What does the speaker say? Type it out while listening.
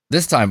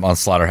This time on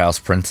Slaughterhouse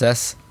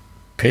Princess,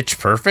 Pitch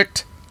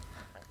Perfect,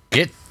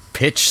 get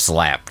pitch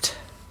slapped.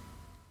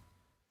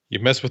 You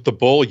mess with the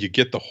bull, you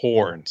get the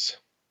horns.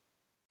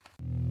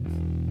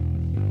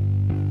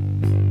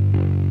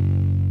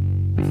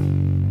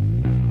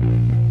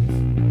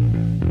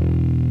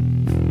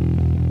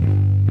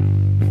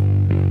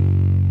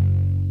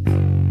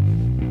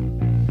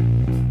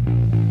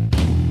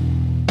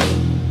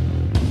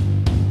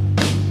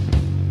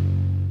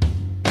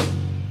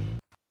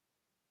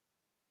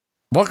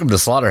 Welcome to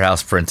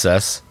Slaughterhouse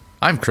Princess.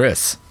 I'm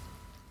Chris.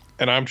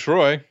 And I'm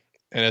Troy.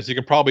 And as you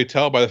can probably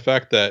tell by the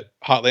fact that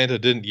Hotlanta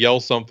didn't yell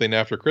something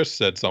after Chris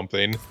said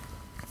something,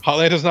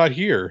 Hotlanta's not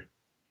here.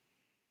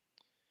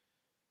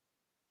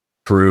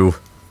 True.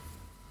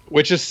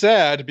 Which is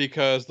sad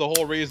because the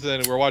whole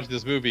reason we're watching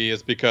this movie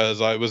is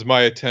because it was my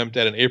attempt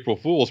at an April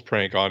Fool's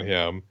prank on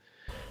him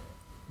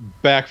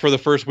back for the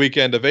first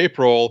weekend of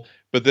April,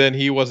 but then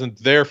he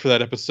wasn't there for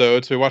that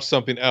episode, so we watched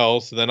something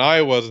else, and then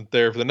I wasn't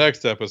there for the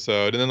next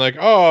episode, and then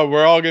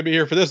we're all going to be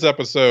here for this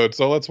episode,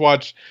 so let's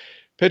watch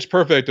Pitch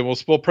Perfect, and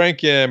we'll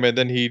prank him, and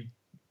then he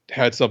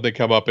had something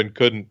come up and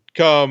couldn't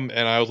come,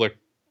 and I was like,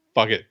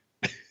 fuck it.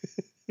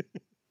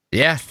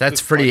 Yeah,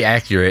 that's pretty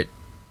accurate.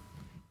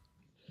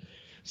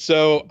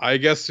 So I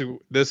guess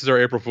this is our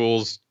April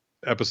Fool's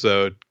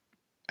episode.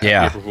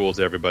 Yeah. April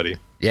Fool's, everybody.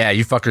 Yeah,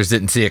 you fuckers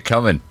didn't see it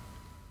coming.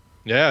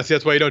 Yeah, see,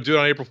 that's why you don't do it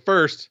on April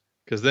 1st,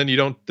 because then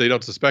they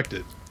don't suspect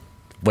it.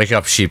 Wake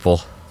up,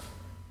 sheeple.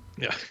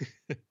 Yeah.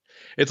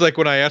 It's like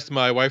when I asked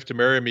my wife to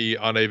marry me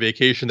on a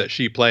vacation that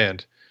she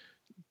planned,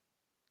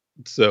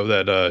 so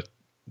that,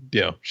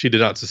 she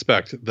did not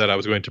suspect that I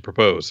was going to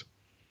propose.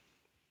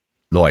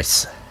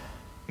 Nice.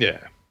 Yeah.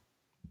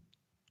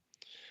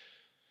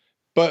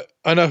 But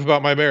enough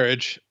about my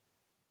marriage.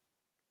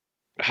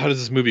 How does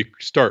this movie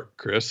start,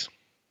 Chris?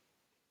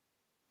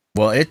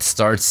 Well, it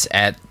starts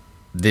at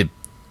the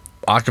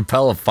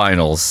acapella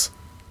finals.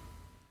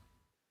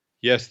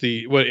 Yes,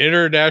 the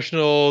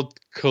International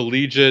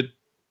Collegiate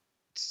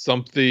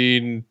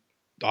something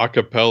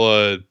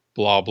acapella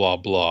blah blah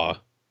blah.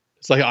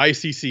 It's like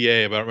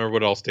ICCA, but I don't remember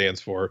what it all stands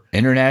for.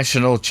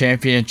 International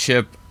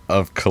Championship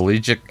of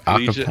Collegiate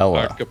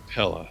Acapella.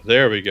 Acapella.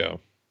 There we go.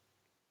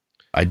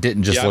 I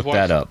didn't just look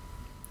that up.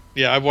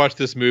 Yeah, I've watched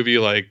this movie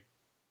like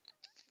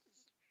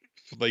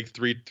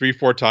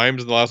 3-4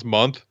 times in the last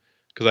month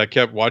because I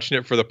kept watching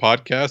it for the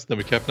podcast, and then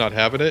we kept not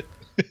having it.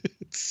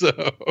 So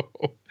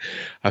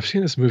I've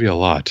seen this movie a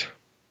lot.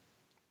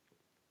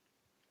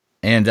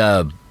 And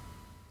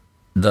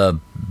the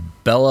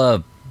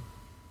Bella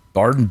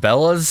Barden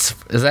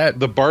Bellas, is that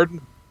the Barden?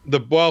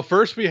 Well,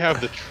 first we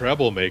have the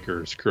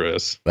Treblemakers,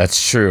 Chris.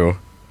 That's true.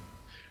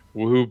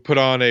 Who put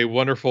on a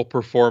wonderful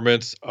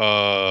performance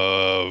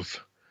of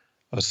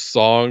a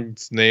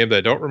song's name that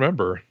I don't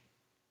remember.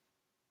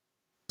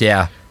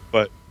 Yeah,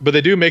 but they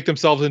do make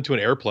themselves into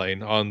an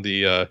airplane on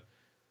the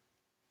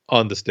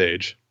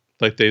stage.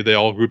 Like they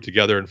all group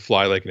together and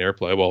fly like an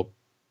airplane. Well,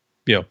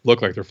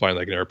 look like they're flying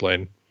like an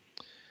airplane.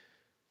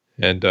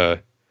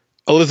 And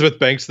Elizabeth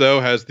Banks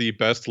though has the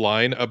best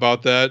line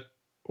about that,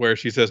 where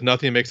she says,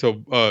 "Nothing makes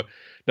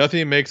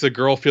a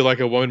girl feel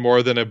like a woman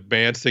more than a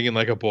man singing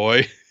like a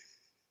boy."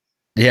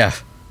 Yeah.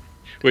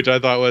 Which I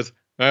thought was,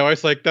 my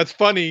wife's like, that's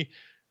funny,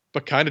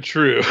 but kind of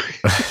true.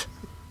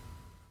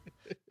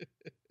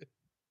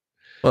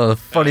 Well, the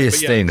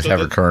funniest things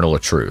have a kernel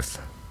of truth.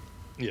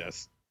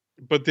 Yes.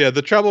 But yeah,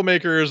 the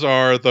Troublemakers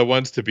are the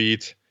ones to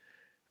beat.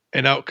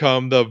 And out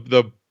come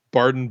the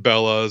Barden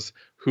Bellas,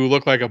 who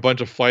look like a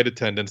bunch of flight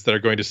attendants that are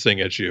going to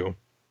sing at you.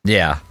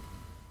 Yeah.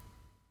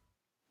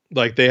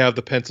 Like they have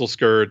the pencil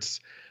skirts,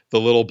 the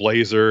little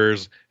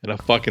blazers, and a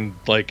fucking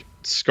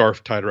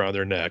scarf tied around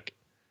their neck.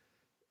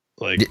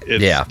 Like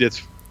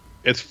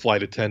it's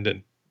flight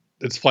attendant.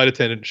 It's flight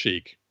attendant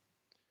chic.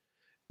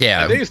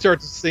 Yeah. And then you start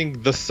to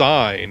sing "The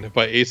Sign"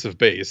 by Ace of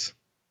Base,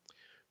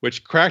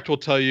 which Cracked will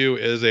tell you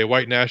is a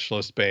white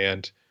nationalist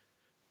band,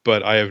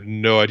 but I have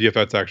no idea if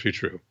that's actually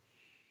true.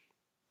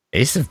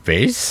 Ace of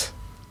Base?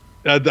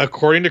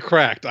 According to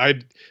Cracked,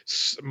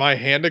 my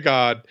hand to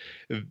God,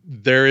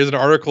 there is an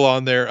article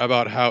on there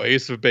about how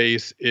Ace of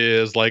Base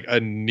is like a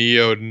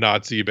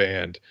neo-Nazi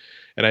band,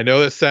 and I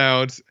know that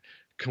sounds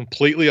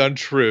completely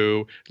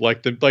untrue,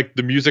 like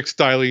the music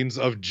stylings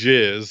of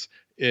Jizz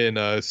in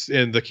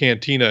the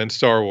Cantina in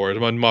Star Wars,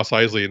 on Mos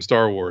Eisley in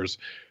Star Wars.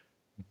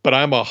 But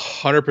I'm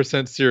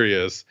 100%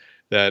 serious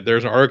that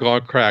there's an article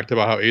on Cracked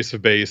about how Ace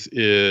of Base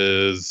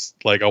is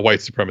like a white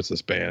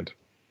supremacist band,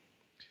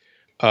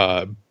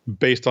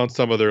 based on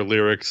some of their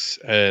lyrics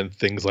and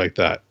things like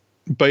that.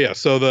 But yeah,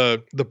 so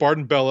the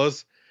Barden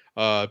Bellas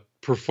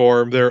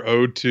perform their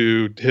ode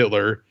to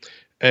Hitler.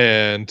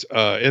 And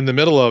in the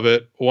middle of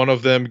it, one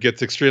of them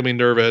gets extremely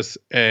nervous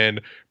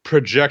and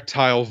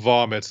projectile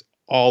vomits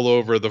all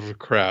over the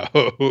crowd.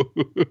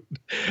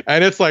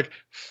 And it's like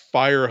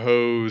fire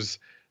hose,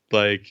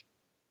 like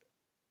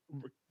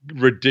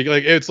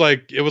ridiculous.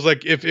 It was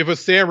like if it was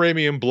Sam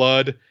Raimi in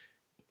blood,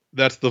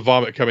 that's the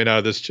vomit coming out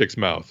of this chick's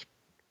mouth.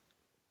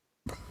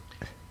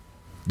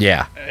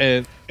 Yeah.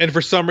 And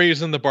for some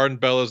reason, the Barton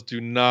Bellas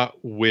do not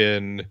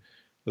win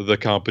the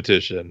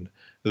competition.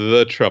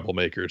 The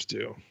Troublemakers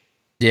do.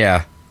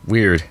 Yeah.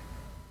 Weird.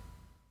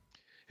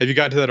 Have you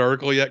gotten to that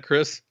article yet,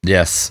 Chris?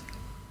 Yes.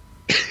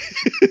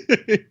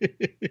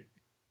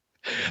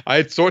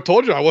 I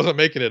told you I wasn't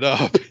making it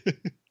up.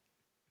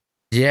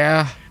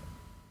 Yeah.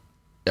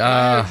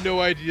 I have no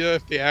idea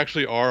if they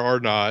actually are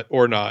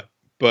or not.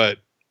 But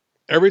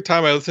every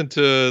time I listen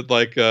to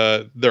like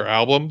their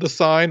album, The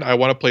Sign, I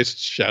want to play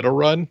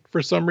Shadowrun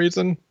for some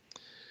reason.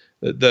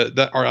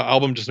 That our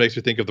album just makes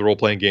me think of the role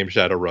playing game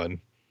Shadowrun.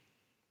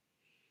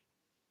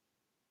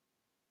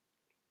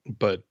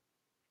 But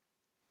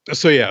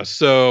so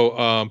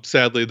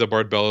sadly the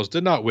Bard Bellows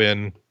did not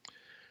win.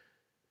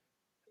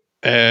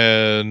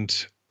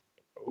 And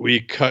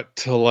we cut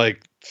to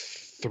like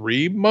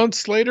 3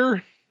 months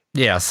later.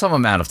 Yeah, some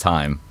amount of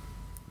time.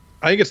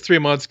 I think it's 3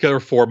 months or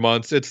 4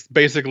 months. It's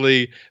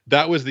basically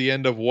that was the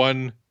end of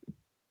one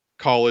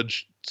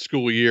college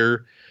school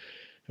year.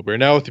 We're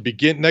now at the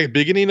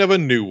beginning of a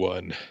new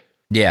one.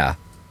 Yeah.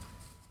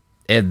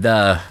 And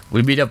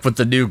we meet up with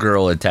the new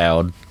girl in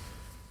town.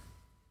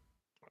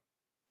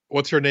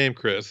 What's her name,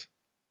 Chris?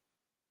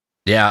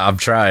 Yeah, I'm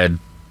trying.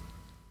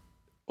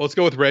 Let's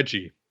go with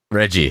Reggie.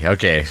 Reggie.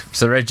 Okay.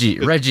 So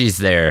Reggie's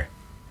there.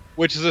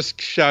 Which is a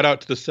shout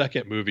out to the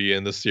second movie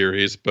in the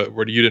series, but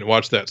you didn't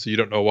watch that, so you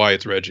don't know why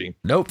it's Reggie.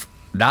 Nope.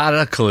 Not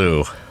a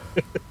clue.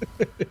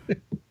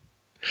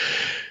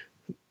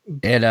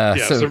 And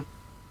so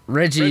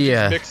Reggie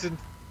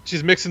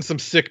she's mixing some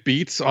sick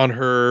beats on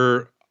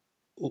her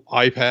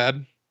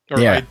iPad or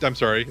I'm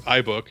sorry,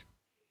 iBook.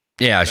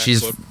 Yeah,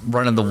 she's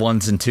running the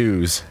ones and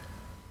twos.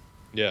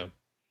 Yeah.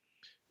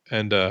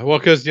 And well,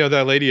 because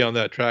that lady on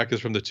that track is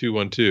from the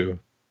 212.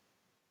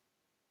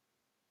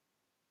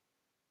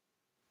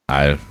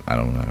 I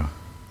don't know.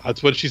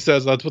 That's what she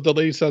says. That's what the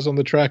lady says on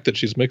the track that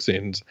she's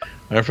mixing.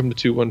 I'm from the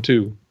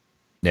 212.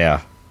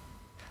 Yeah.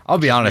 I'll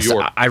be honest,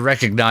 I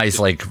recognize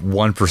like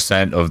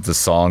 1% of the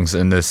songs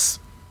in this.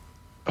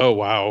 Oh,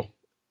 wow.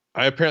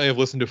 I apparently have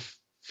listened to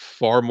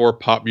far more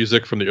pop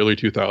music from the early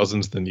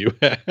 2000s than you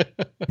have.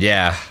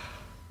 Yeah.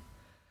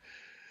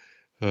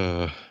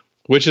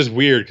 Which is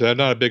weird because I'm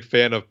not a big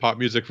fan of pop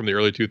music from the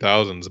early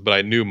 2000s, but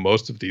I knew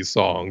most of these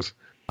songs.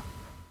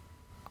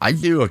 I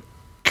knew a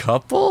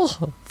couple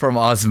from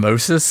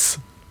osmosis.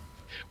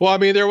 Well, I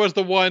mean, there was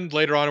the one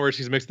later on where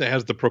she's mixing that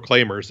has the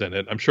Proclaimers in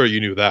it. I'm sure you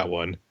knew that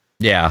one.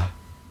 Yeah.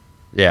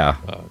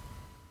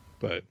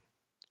 But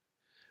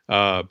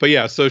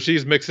yeah, so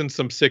she's mixing a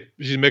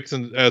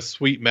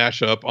sweet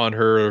mashup on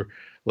her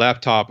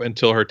laptop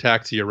until her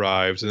taxi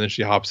arrives, and then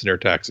she hops in her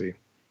taxi.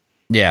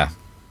 Yeah.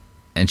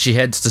 And she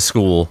heads to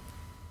school.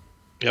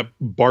 Yep,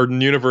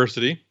 Barden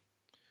University,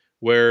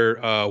 where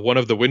one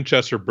of the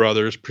Winchester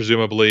brothers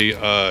presumably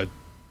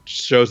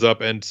shows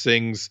up and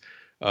sings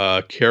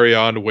 "Carry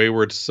On,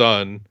 Wayward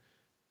Son"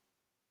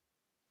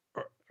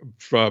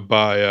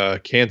 by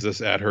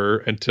Kansas at her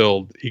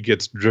until he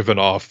gets driven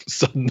off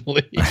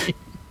suddenly.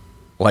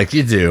 Like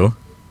you do.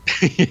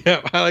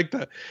 Yeah, I like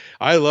that.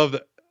 I love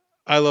that.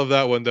 I love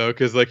that one though,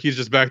 because like he's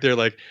just back there,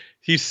 like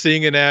he's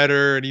singing at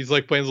her, and he's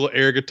like playing his little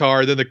air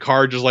guitar. And then the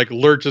car just like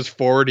lurches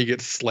forward, and he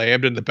gets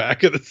slammed in the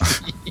back of the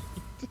seat.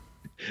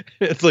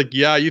 It's like,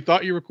 yeah, you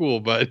thought you were cool,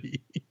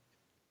 buddy.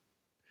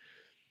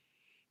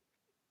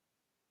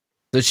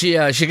 So she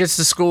gets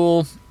to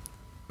school,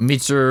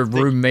 meets her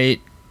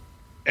roommate,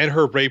 and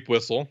her rape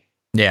whistle.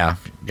 Yeah,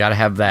 gotta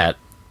have that.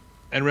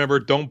 And remember,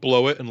 don't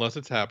blow it unless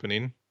it's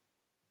happening.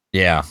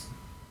 Yeah.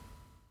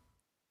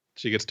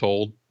 She gets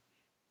told.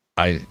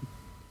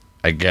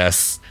 I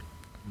guess.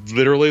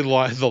 Literally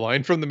the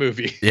line from the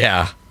movie.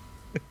 Yeah.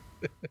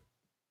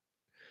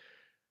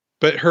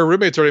 But her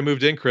roommate's already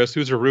moved in, Chris.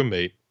 Who's her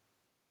roommate?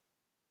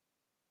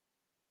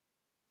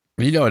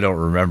 I don't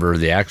remember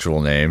the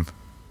actual name.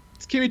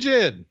 It's Kimmy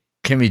Jid.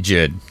 Kimmy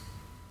Jid.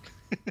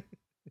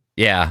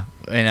 Yeah.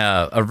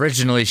 And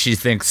originally she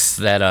thinks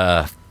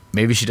that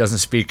maybe she doesn't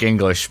speak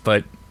English,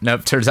 but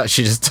nope, turns out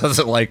she just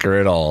doesn't like her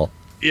at all.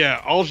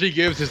 Yeah, all she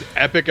gives is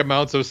epic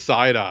amounts of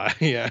side eye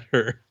at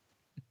her.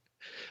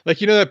 Like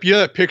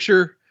that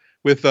picture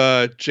with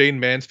Jane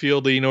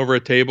Mansfield leaning over a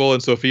table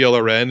and Sophia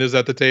Loren is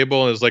at the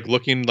table and is like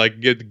looking like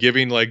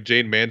giving like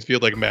Jane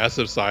Mansfield like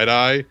massive side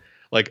eye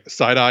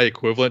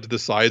equivalent to the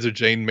size of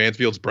Jane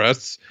Mansfield's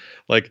breasts.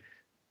 Like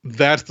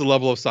that's the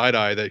level of side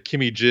eye that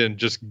Kimmy Jin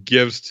just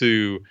gives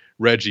to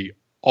Reggie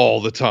all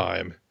the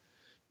time.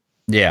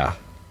 Yeah.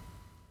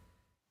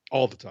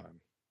 All the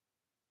time.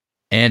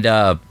 And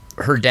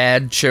her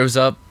dad shows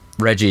up,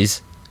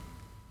 Reggie's.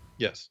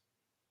 Yes.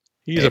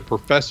 He's a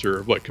professor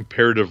of what,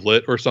 comparative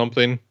lit or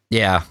something?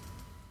 Yeah.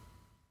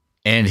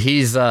 And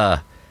he's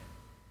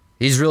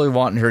really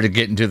wanting her to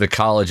get into the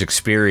college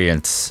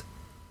experience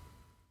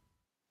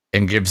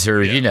and gives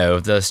her,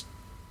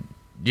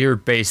 your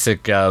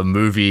basic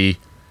movie.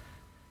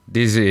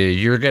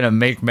 You're going to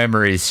make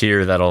memories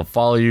here that'll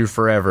follow you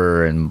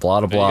forever and blah,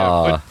 blah,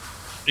 blah.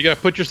 You gotta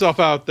put yourself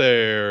out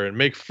there and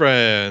make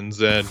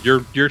friends, and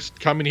you're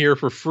coming here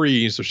for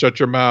free, so shut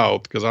your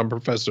mouth because I'm a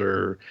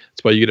professor.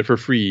 That's why you get it for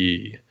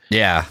free.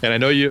 Yeah. And I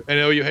know you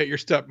hate your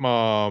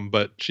stepmom,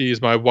 but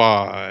she's my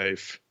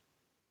wife.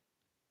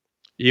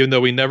 Even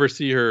though we never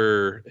see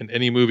her in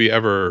any movie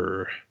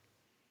ever.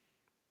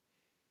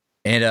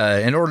 And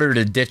in order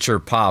to ditch her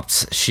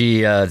pops,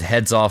 she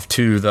heads off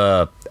to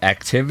the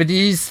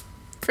activities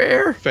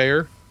fair.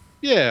 Fair?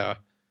 Yeah.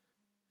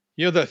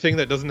 You know that thing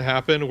that doesn't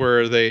happen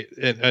where they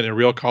in a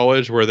real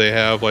college where they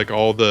have like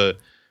all the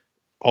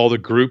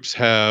groups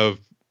have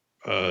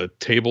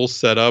tables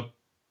set up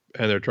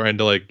and they're trying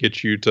to like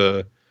get you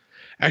to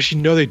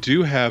actually no, they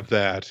do have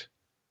that.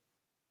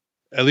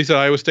 At least at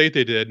Iowa State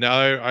they did. Now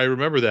I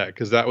remember that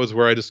because that was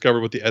where I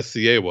discovered what the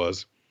SCA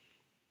was.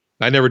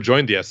 I never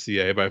joined the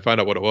SCA, but I found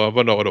out what it was. I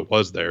found out what it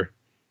was there.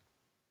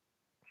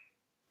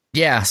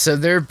 Yeah, so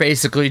they're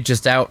basically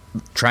just out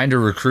trying to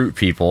recruit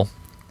people.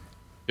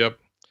 Yep.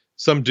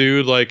 Some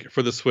dude like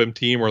for the swim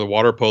team or the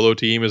water polo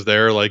team is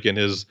there like in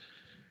his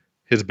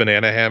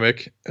banana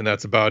hammock, and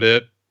that's about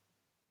it.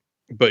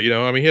 But you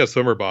know, I mean, he has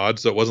swimmer bod,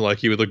 so it wasn't like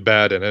he would look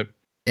bad in it.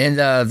 And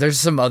there's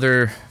some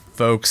other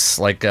folks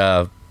like,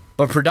 but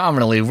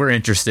predominantly we're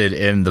interested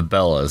in the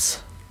Bellas.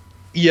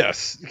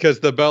 Yes, because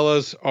the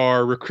Bellas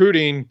are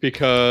recruiting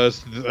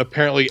because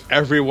apparently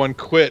everyone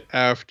quit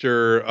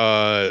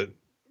after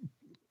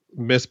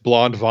Miss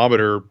Blonde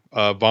Vomiter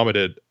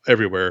vomited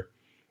everywhere.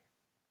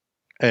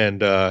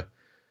 And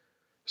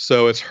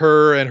so it's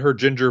her and her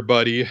ginger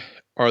buddy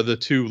are the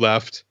two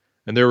left,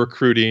 and they're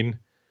recruiting.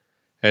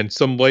 And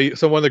one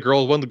of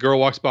the girl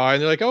walks by,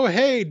 and they're like, "Oh,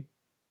 hey,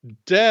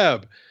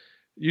 Deb,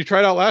 you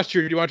tried out last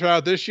year. Do you want to try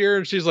out this year?"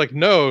 And she's like,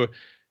 "No,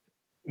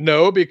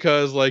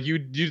 because like you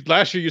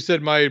last year you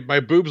said my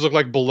boobs look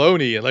like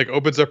bologna," and like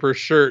opens up her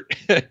shirt,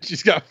 and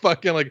she's got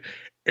fucking like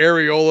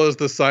areolas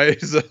the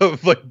size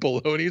of like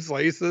bologna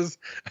slices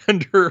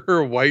under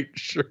her white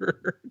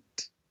shirt.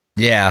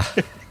 Yeah.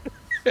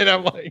 And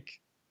I'm like,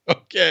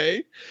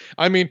 okay.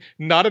 I mean,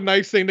 not a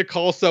nice thing to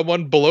call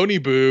someone bologna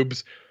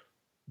boobs,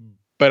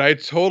 but I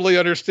totally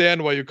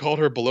understand why you called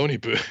her bologna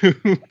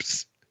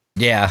boobs.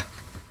 Yeah.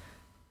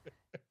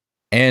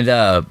 And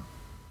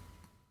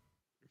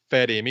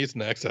Fat Amy's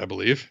next, I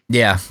believe.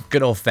 Yeah,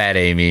 good old Fat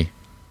Amy.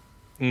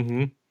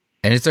 Mm-hmm.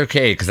 And it's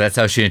okay, because that's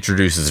how she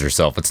introduces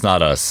herself. It's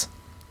not us.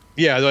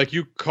 Yeah, like,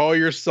 you call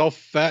yourself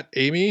Fat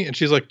Amy? And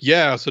she's like,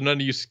 yeah, so none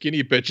of you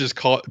skinny bitches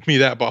call me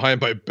that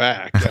behind my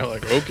back. And I'm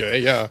like, okay,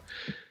 yeah.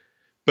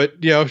 But,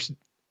 you know,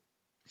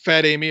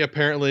 Fat Amy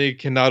apparently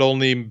can not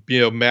only, you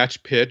know,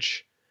 match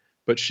pitch,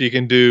 but she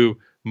can do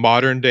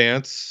modern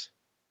dance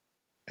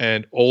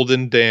and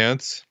olden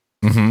dance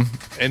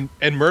and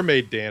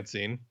mermaid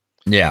dancing.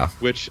 Yeah.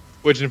 Which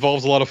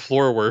involves a lot of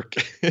floor work.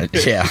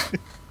 Yeah.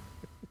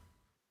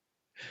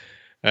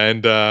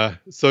 And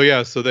so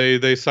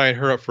they sign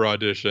her up for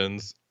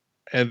auditions,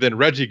 and then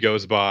Reggie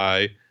goes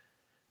by,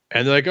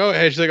 and they're like, "Oh,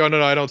 hey," she's like, "Oh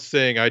no, I don't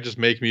sing. I just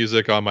make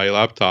music on my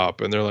laptop."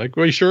 And they're like,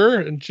 "Well, you sure?"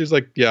 And she's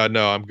like, "Yeah,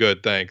 no, I'm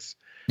good, thanks."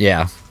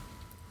 Yeah.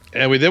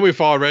 And we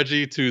follow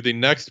Reggie to the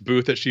next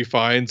booth that she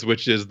finds,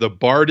 which is the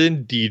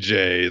Barden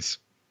DJs.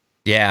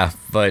 Yeah,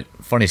 but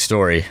funny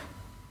story.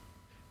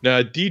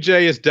 Now,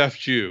 DJ is Deaf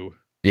Jew.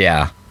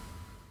 Yeah.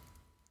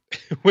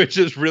 Which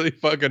is really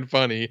fucking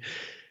funny.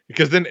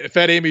 Because then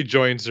Fat Amy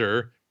joins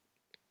her,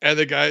 and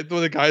one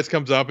of the guys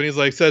comes up and he's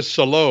like, says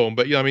shalom,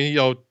 but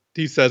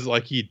he says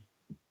like he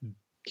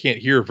can't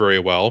hear very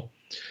well.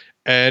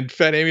 And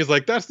Fat Amy's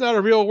like, that's not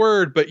a real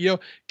word, but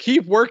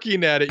keep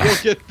working at it,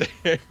 you'll get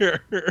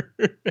there.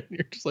 And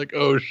you're just like,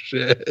 oh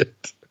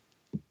shit.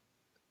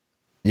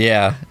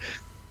 Yeah.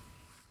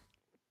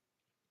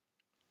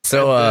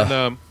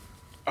 So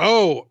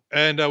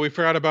we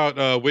forgot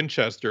about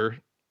Winchester.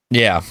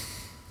 Yeah.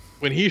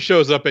 When he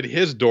shows up at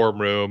his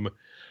dorm room,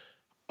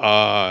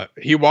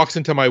 he walks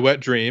into my wet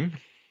dream.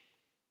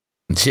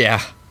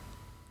 Yeah.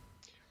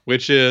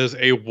 Which is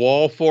a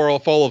wall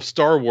full of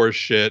Star Wars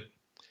shit.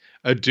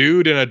 A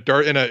dude in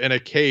a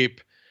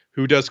cape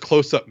who does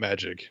close-up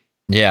magic.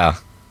 Yeah.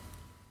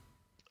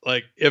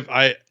 Like, if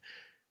I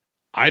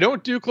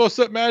don't do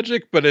close-up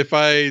magic, but if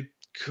I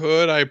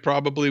could, I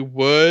probably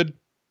would.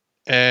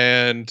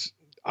 And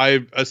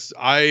I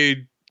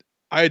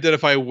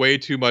identify way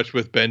too much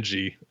with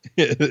Benji.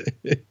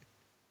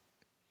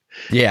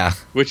 Yeah.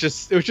 Which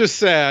is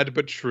sad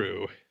but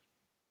true.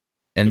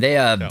 And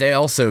they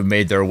also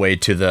made their way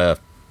to the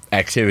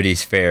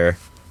activities fair.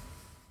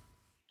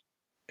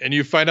 And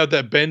you find out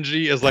that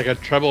Benji is like a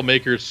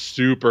Troublemaker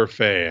super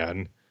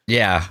fan.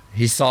 Yeah,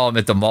 he saw him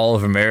at the Mall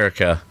of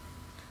America.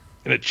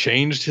 And it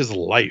changed his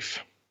life.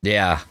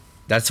 Yeah,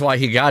 that's why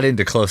he got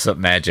into close-up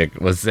magic,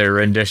 was their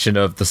rendition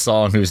of the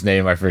song whose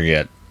name I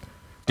forget.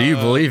 Do you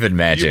believe in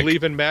magic? Do you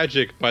believe in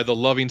magic by the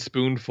Loving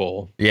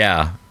Spoonful?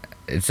 Yeah,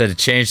 it said it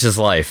changed his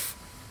life.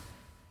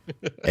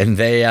 And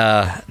they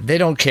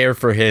don't care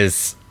for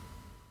his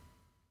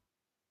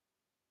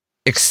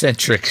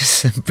eccentric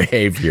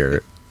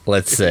behavior,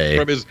 let's say.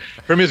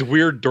 From his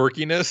weird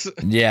dorkiness.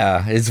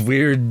 Yeah, his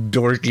weird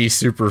dorky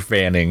super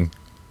fanning.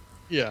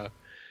 Yeah.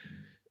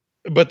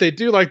 but they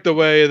do like the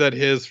way that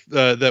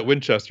that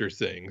Winchester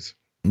sings.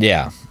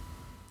 Yeah.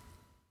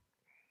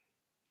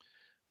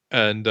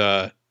 And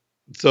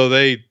so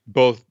they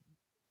both,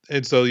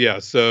 and so yeah,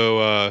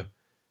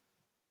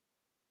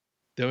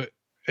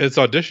 it's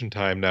audition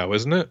time now,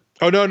 isn't it?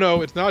 Oh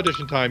no, it's not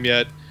audition time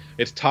yet.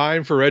 It's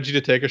time for Reggie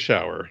to take a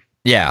shower.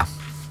 Yeah.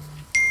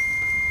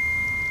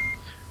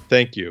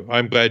 Thank you.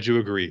 I'm glad you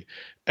agree.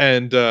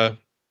 And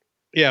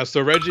yeah,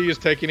 so Reggie is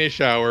taking a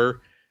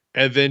shower,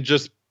 and then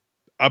just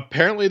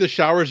apparently the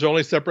showers are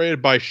only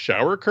separated by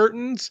shower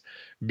curtains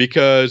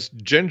because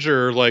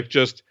Ginger like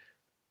just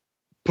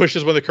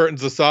pushes one of the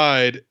curtains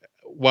aside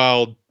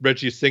while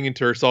Reggie's singing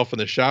to herself in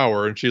the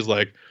shower, and she's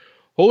like,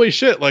 "Holy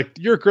shit! Like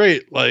you're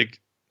great! Like,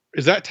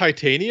 is that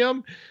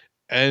titanium?"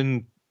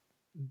 And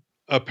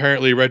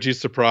apparently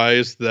Reggie's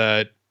surprised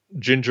that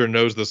Ginger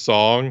knows the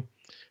song,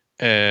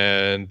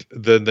 and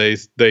then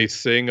they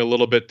sing a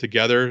little bit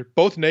together,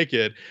 both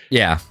naked.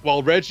 Yeah.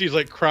 While Reggie's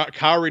like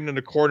cowering in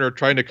a corner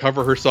trying to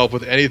cover herself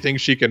with anything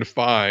she can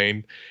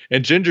find,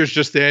 and Ginger's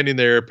just standing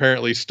there,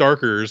 apparently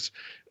starkers,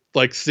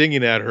 like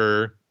singing at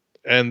her.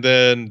 And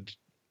then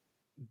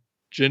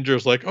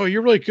Ginger's like, "Oh,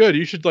 you're really good.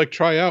 You should like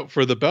try out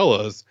for the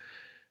Bellas."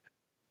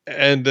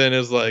 And then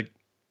is like,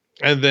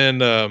 and then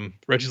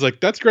Reggie's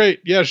like, "That's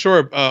great. Yeah,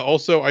 sure.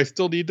 Also, I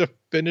still need to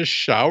finish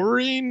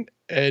showering,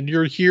 and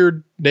you're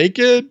here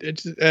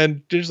naked."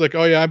 And Ginger's like,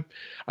 "Oh yeah,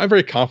 I'm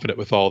very confident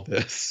with all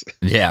this."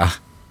 Yeah.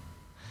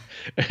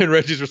 And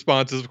Reggie's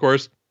response is, of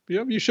course,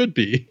 "Yeah, you should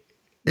be."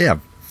 Yeah.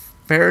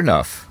 Fair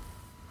enough.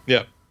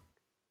 Yeah.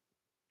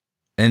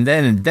 And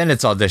then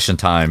it's audition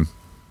time.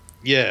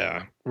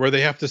 Yeah, where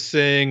they have to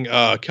sing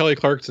Kelly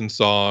Clarkson's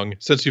song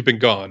 "Since You've Been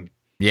Gone."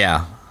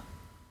 Yeah.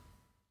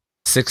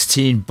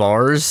 16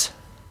 bars,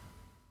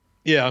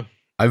 Yeah,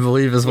 I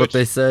believe is what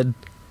they said.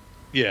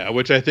 yeah,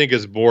 which I think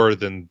is more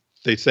than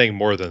they sang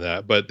more than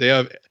that, but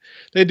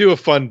they do a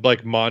fun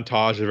like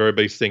montage of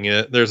everybody singing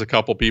it. There's a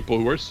couple people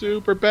who are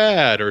super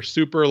bad or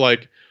super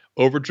like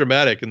over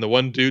dramatic, and the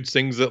one dude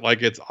sings it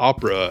like it's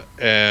opera,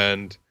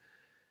 and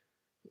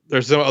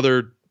there's some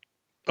other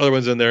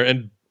ones in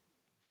there,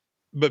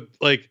 but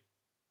like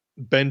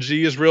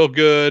Benji is real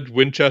good,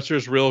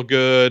 Winchester's real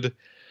good.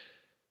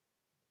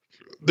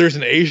 There's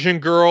an Asian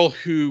girl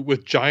who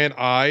with giant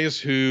eyes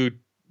who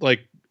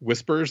like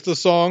whispers the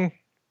song.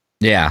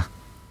 Yeah.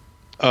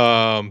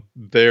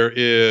 There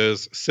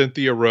is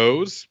Cynthia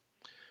Rose,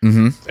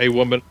 a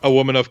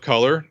woman of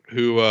color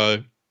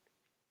who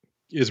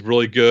is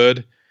really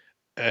good,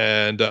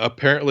 and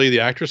apparently the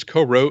actress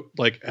co-wrote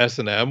like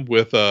S&M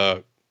with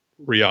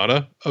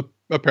Rihanna.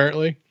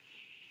 Apparently,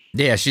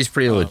 Yeah, she's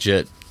pretty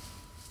legit.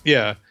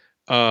 yeah.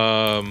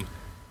 And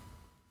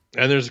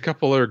there's a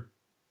couple other.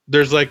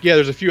 There's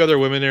a few other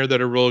women there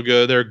that are real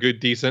good. They're good,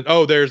 decent.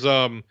 Oh, there's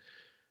can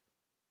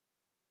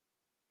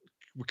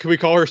we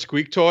call her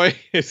Squeak Toy?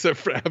 It's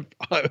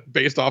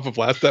based off of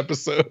last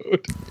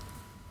episode.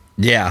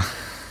 Yeah.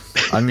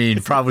 I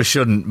mean, probably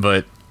shouldn't,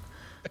 but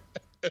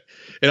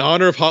in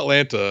honor of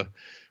Hotlanta,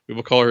 we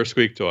will call her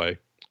Squeak Toy.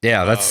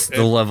 Yeah, that's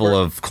the level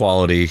of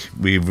quality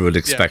we would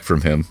expect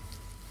from him.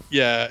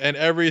 Yeah, and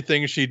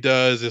everything she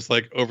does is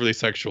like overly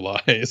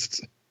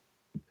sexualized.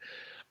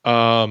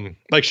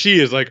 Like she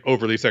is like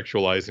overly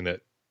sexualizing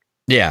it.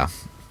 Yeah.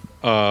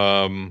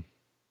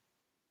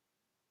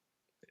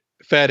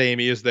 Fat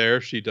Amy is there.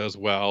 She does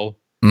well.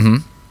 Mm-hmm.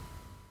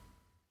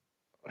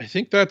 I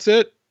think that's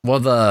it. Well,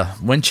 the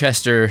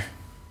Winchester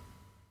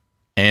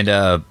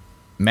and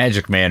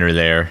Magic Man are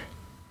there.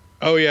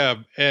 Oh yeah,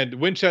 and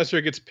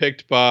Winchester gets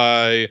picked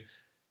by.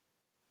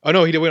 Oh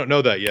no, we don't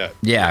know that yet.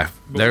 Yeah,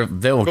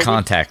 they will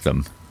contact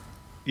them.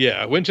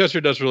 Yeah,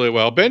 Winchester does really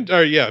well.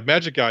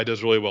 Magic Guy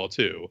does really well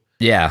too.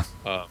 Yeah.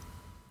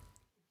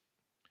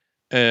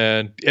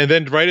 And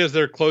then right as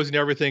they're closing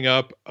everything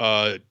up,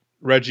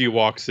 Reggie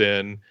walks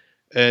in,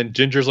 and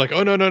Ginger's like,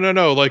 "Oh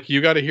no! Like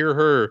you got to hear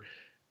her."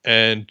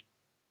 And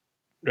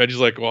Reggie's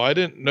like, "Well, I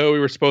didn't know we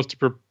were supposed to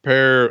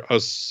prepare a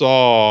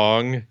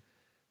song."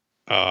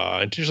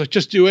 And Ginger's like,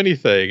 "Just do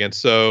anything." And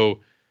so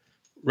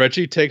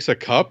Reggie takes a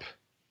cup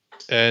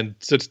and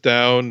sits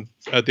down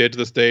at the edge of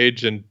the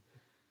stage and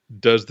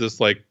does this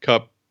like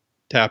cup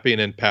tapping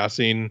and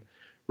passing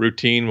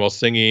routine while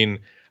singing.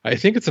 I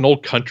think it's an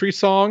old country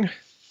song.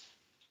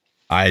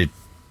 I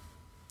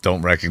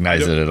don't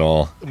recognize it at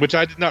all. Which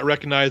I did not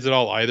recognize at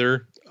all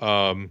either.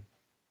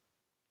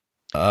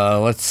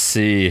 Let's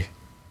see.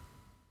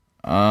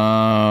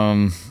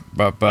 Something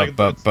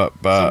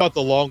about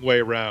the long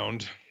way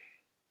round.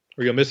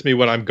 Or you'll miss me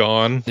when I'm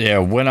gone. Yeah,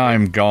 when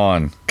I'm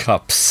gone.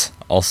 Cups,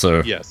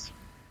 also. Yes.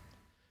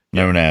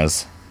 Known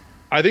as.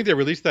 I think they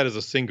released that as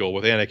a single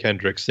with Anna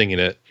Kendrick singing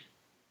it.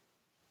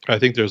 I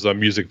think there's a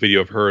music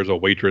video of her as a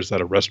waitress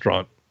at a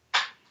restaurant.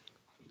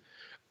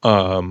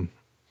 And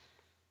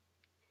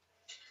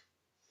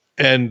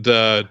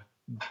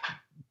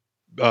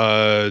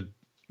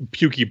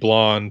Pukey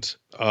Blonde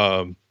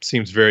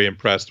seems very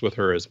impressed with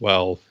her as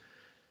well.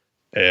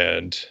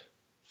 And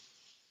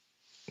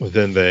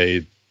then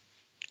they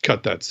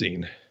cut that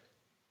scene.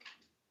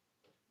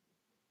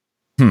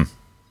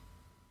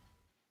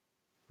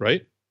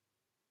 right?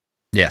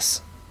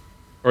 Yes.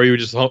 Or you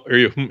just or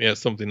you yeah,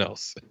 something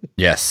else.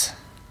 Yes.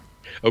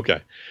 Okay.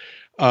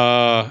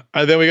 And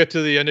then we get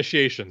to the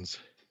initiations.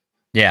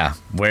 Yeah,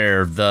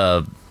 where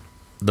the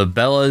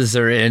Bellas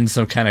are in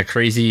some kind of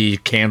crazy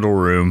candle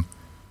room,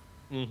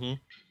 Mm-hmm.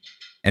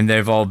 and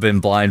they've all been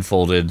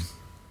blindfolded.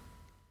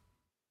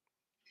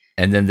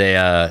 And then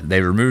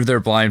they remove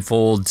their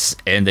blindfolds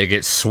and they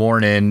get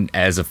sworn in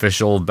as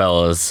official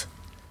Bellas.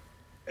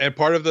 And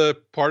part of this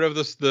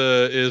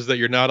is that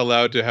you're not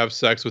allowed to have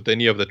sex with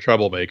any of the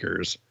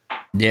troublemakers.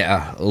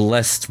 Yeah,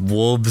 lest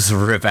wolves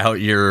rip out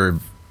your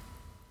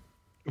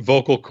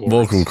Vocal cords.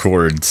 vocal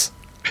cords.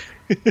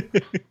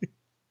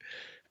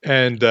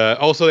 And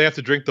also they have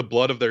to drink the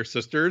blood of their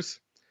sisters.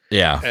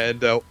 Yeah. And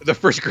the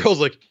first girl's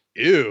like,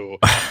 ew.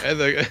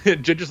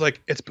 And Ginger's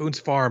like, it's Boone's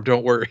Farm,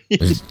 don't worry.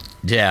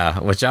 Yeah,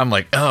 which I'm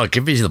like, oh,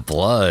 give me the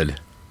blood.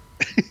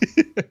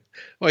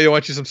 Well, you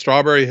want you some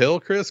Strawberry Hill,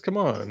 Chris? Come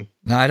on.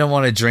 No, I don't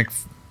want to drink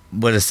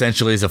what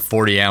essentially is a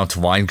 40-ounce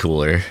wine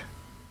cooler.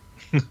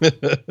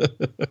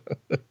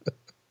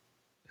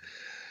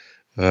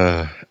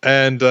 And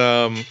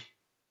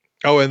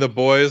and the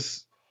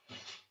boys,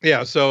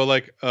 yeah. So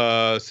like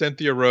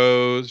Cynthia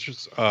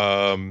Rose,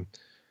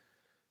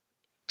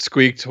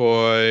 Squeak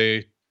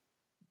Toy,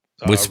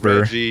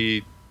 Whisper.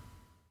 Reggie,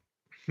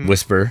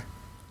 Whisper.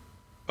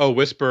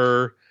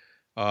 Whisper.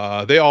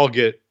 They all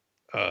get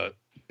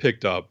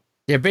picked up.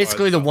 Yeah,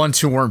 basically the ones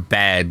who weren't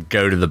bad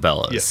go to the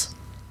Bellas.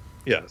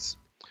 Yes.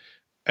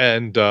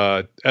 And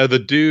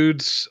the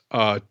dudes,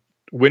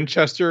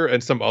 Winchester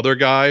and some other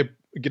guy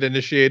get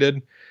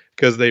initiated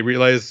because they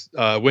realize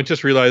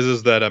Winchester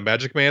realizes that a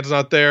Magic Man's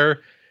not there,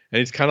 and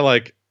he's kind of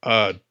like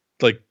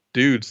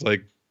dudes,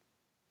 like,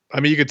 I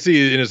mean, you could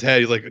see in his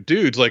head, he's like,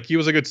 dudes, like, he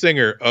was a good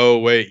singer. Oh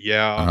wait,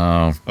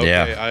 yeah. Oh,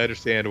 yeah. Okay, I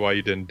understand why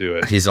you didn't do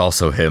it. He's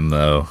also him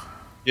though.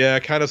 Yeah,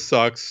 it kind of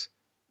sucks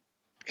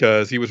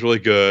because he was really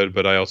good,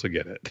 but I also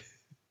get it.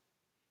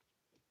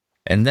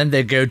 And then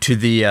they go to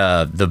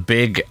the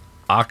big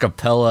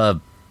acapella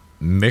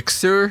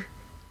mixer.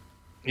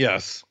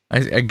 Yes.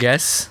 I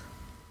guess.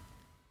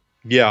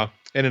 Yeah,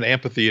 in an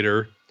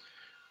amphitheater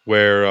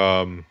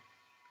where we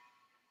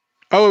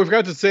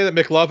forgot to say that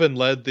McLovin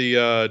led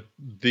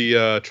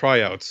the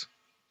tryouts.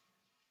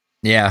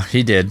 Yeah,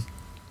 he did.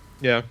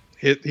 Yeah,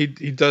 he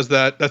does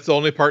that. That's the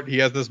only part he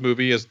has in this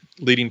movie is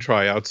leading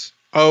tryouts.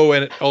 Oh,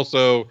 and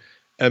also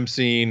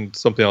emceeing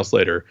something else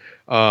later.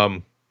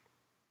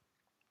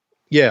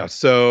 Yeah,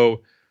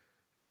 so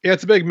yeah,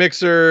 it's a big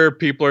mixer.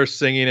 People are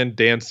singing and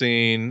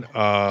dancing.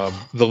 The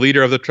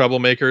leader of the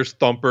troublemakers,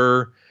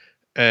 Thumper,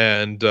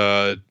 and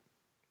I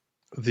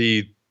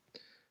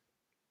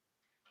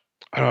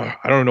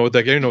don't know what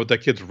that. I don't know what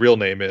that kid's real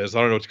name is. I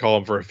don't know what to call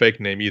him for a fake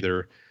name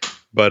either.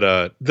 But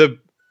I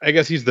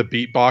guess he's the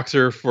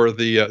beatboxer for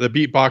the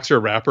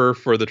beatboxer rapper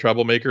for the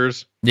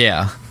troublemakers.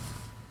 Yeah.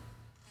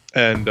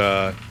 And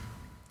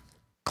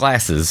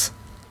glasses,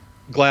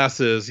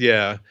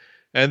 yeah.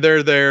 And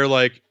they're there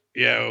like,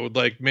 yeah,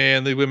 like,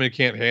 man, the women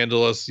can't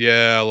handle us.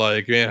 Yeah,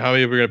 like, man, how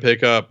many are we gonna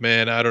pick up?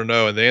 Man, I don't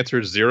know. And the answer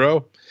is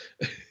 0.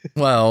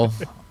 Well,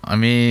 I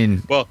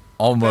mean, well,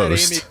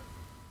 almost.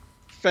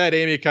 Fat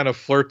Amy kind of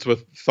flirts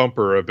with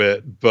Thumper a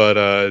bit,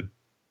 but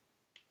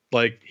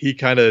like, he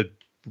kind of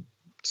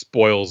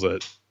spoils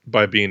it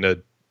by being a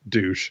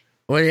douche.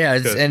 Well, yeah,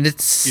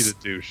 he's a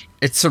douche.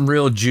 It's some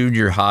real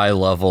junior high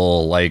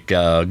level, like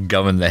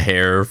gum in the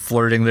hair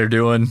flirting they're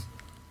doing.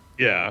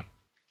 Yeah.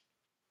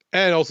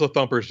 And also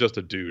Thumper's just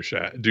a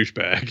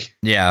douchebag.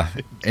 Yeah,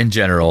 in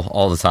general,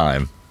 all the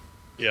time.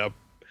 Yeah.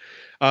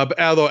 But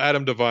although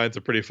Adam Devine's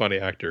a pretty funny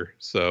actor,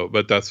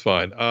 but that's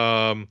fine.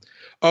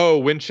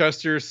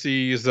 Winchester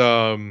sees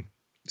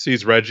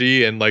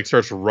Reggie and like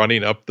starts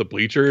running up the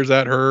bleachers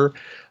at her.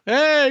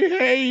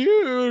 Hey,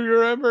 you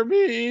remember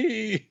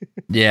me?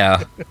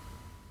 Yeah.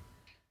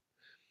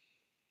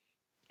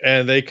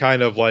 And they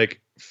kind of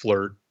like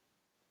flirt.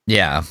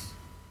 Yeah.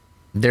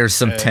 There's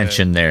some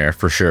tension there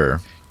for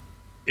sure.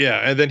 Yeah,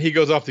 and then he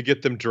goes off to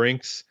get them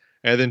drinks,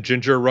 and then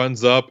Ginger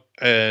runs up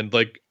and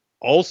like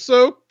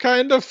also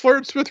kind of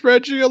flirts with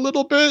Reggie a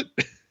little bit.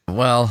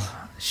 Well,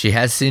 she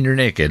has seen her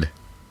naked.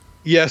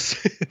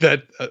 Yes,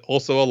 that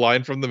also a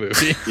line from the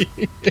movie.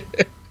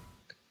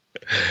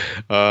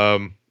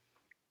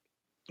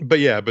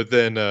 But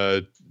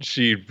then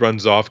she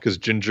runs off because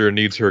Ginger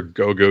needs her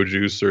go-go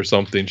juice or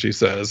something, she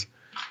says.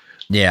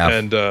 Yeah.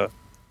 And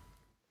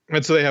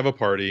so they have a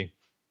party.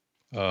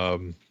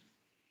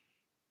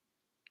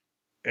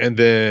 And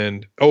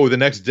then, the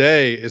next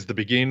day is the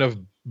beginning of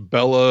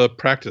Bella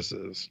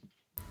practices.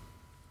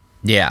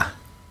 Yeah.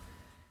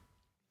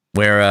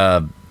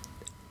 Where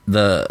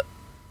the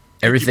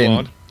everything.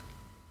 Blonde.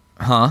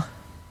 Huh?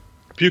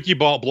 Pukey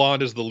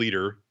Blonde is the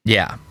leader.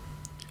 Yeah.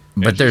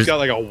 But she's got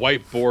like a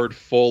whiteboard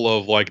full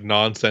of like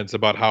nonsense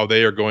about how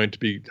they're going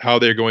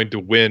to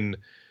win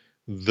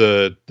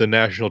the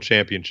national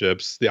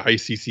championships, the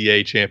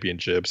ICCA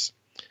championships.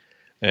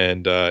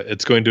 And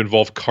it's going to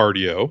involve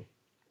cardio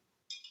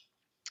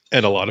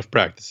and a lot of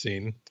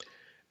practicing.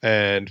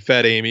 And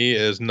Fat Amy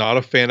is not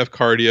a fan of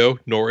cardio,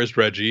 nor is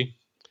Reggie.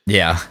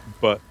 Yeah.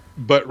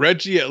 But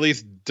Reggie at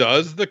least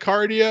does the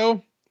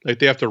cardio. Like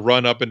they have to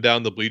run up and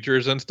down the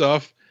bleachers and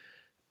stuff.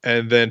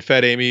 And then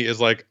Fat Amy is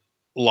like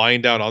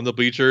lying down on the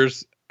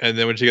bleachers. And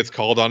then when she gets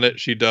called on it,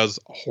 she does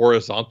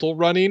horizontal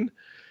running.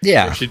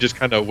 Yeah. Where she just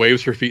kind of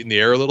waves her feet in the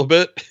air a little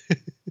bit.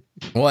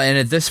 Well, and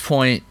at this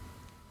point,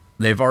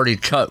 they've already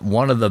cut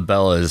one of the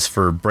Bellas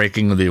for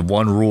breaking the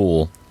one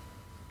rule.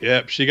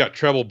 Yep, she got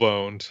treble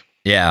boned.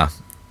 Yeah.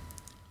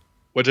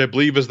 Which I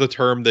believe is the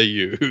term they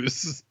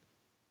use.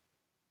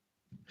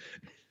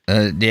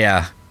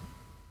 Yeah.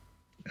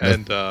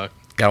 And gotta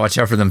watch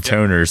out for them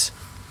toners.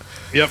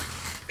 Yep.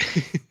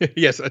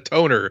 Yes, a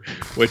toner,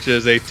 which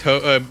is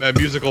a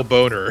musical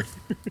boner.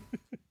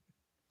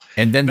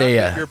 And then Not they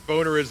that your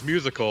boner is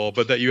musical,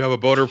 but that you have a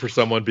boner for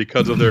someone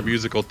because of their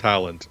musical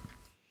talent.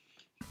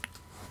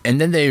 And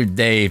then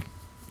they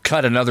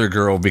cut another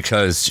girl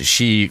because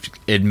she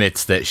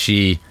admits that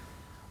she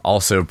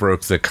also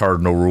broke the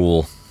cardinal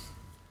rule.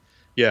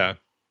 Yeah.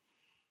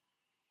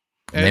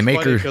 And they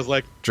make her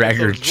drag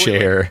her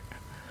chair.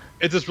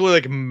 It's this really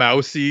like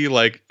mousy,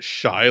 like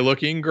shy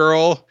looking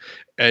girl.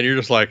 And you're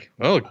just like,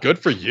 oh, good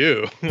for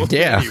you.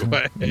 Yeah.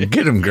 Anyway.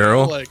 Get him,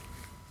 girl. Like,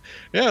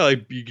 yeah,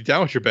 like you get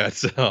down with your bad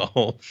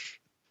self.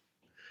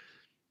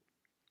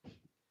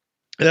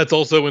 And that's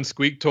also when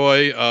Squeak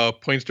Toy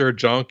points to her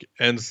junk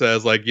and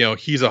says, like, you know,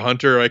 he's a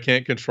hunter. I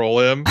can't control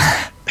him.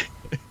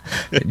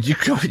 You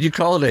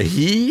call it a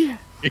he?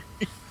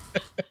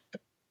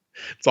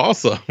 It's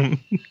awesome.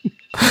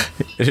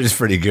 It is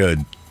pretty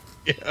good.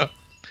 Yeah.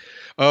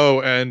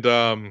 Oh, and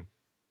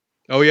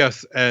oh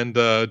yes, and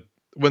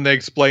when they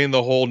explain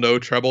the whole no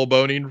treble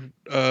boning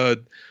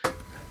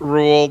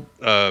rule,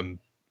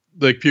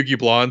 like Pukey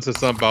Blonde says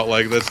something about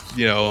like this,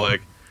 you know,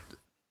 like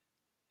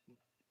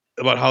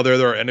about how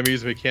they're our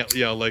enemies and we can't,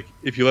 you know, like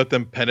if you let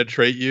them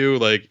penetrate you,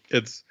 like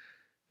it's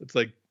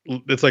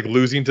like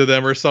losing to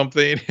them or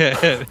something.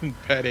 And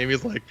Pat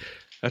Amy's like,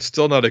 that's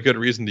still not a good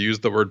reason to use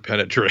the word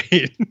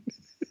penetrate.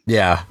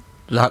 Yeah,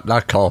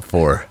 not called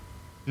for.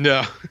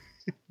 No.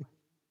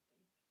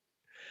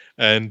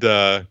 And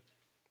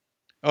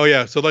oh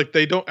yeah, so like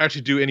they don't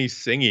actually do any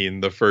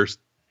singing the first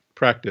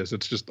practice.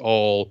 It's just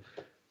all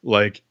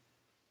like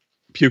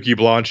Pukey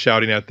Blonde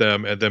shouting at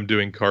them and them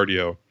doing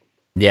cardio.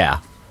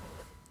 Yeah.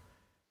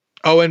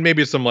 Oh, and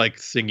maybe some like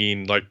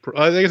singing, like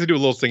I guess they do a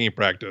little singing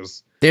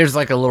practice. There's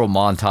like a little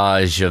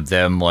montage of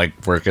them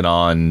like working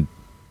on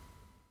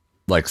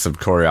like some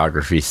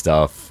choreography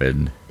stuff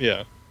and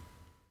yeah.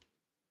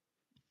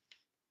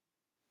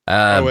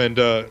 And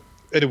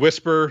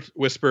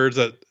whispers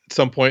at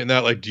some point in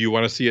that, like, do you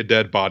want to see a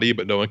dead body?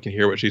 But no one can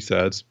hear what she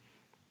says.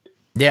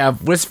 Yeah,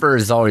 Whisper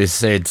is always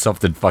saying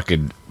something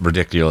fucking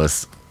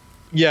ridiculous.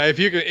 Yeah, if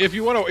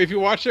you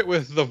watch it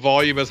with the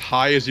volume as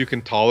high as you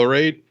can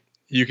tolerate,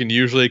 you can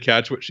usually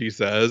catch what she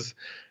says,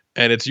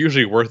 and it's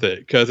usually worth it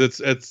because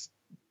it's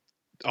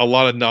a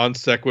lot of non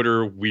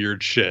sequitur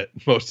weird shit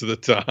most of the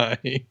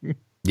time.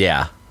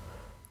 Yeah.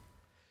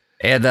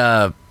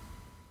 And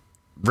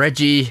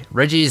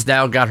Reggie's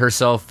now got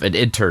herself an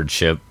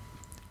internship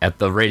at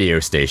the radio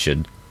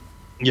station.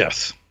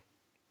 Yes.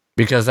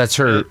 Because that's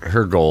her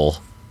goal.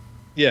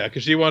 Yeah,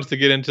 because she wants to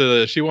get into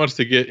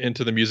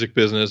the music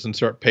business and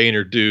start paying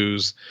her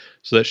dues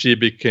so that she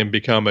can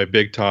become a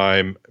big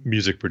time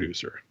music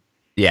producer.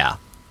 Yeah.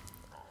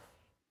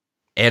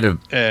 And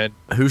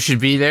who should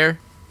be there?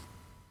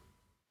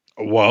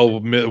 Well,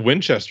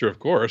 Winchester, of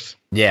course.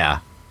 Yeah.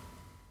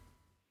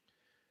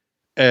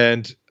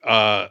 And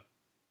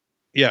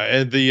yeah,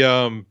 and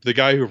the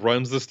guy who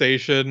runs the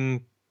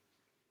station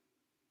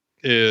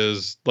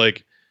is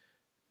like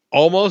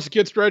almost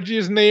gets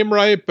Reggie's name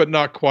right, but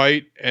not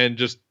quite, and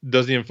just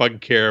doesn't even fucking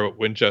care what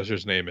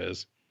Winchester's name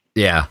is.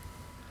 Yeah.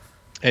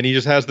 And he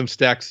just has them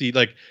stack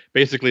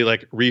basically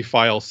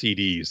refile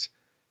CDs.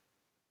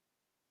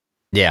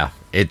 Yeah,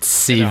 it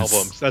seems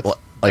albums. That's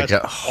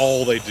that's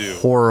all they do.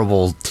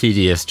 Horrible,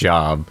 tedious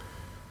job.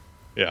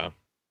 Yeah.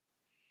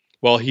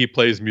 Well, he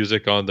plays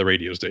music on the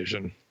radio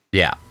station.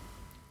 Yeah.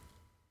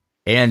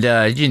 And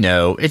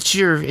it's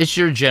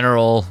your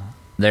general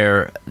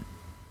they're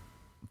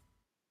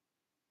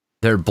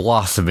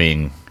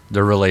blossoming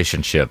the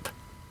relationship.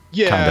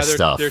 Yeah, kind of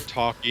stuff. They're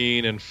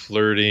talking and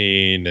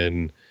flirting,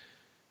 and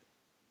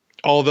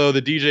although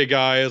the DJ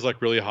guy is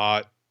like really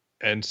hot,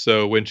 and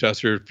so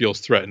Winchester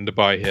feels threatened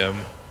by him.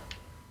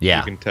 Yeah.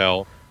 You can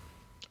tell.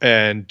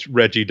 And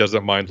Reggie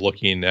doesn't mind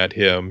looking at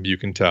him, you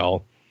can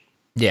tell.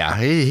 Yeah,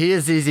 he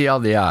is easy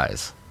on the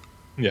eyes.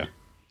 Yeah.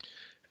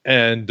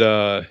 And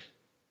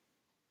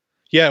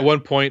yeah, at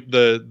one point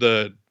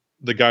the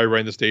guy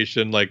running the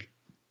station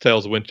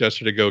tells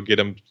Winchester to go get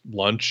him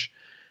lunch.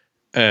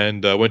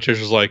 And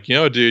Winchester's like,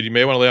 dude, you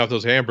may want to lay off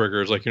those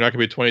hamburgers. Like, you're not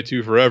gonna be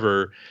 22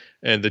 forever.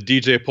 And the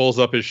DJ pulls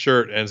up his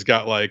shirt and it's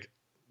got like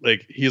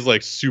he's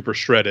like super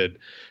shredded.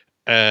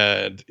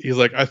 And he's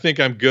like, I think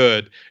I'm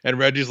good. And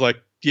Reggie's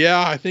like,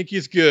 yeah, I think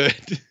he's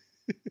good.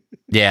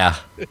 Yeah.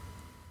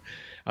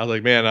 I was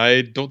like, man,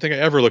 I don't think I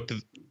ever looked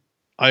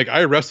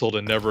I wrestled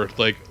and never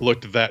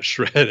looked that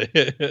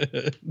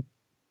shredded.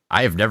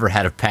 I have never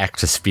had a pack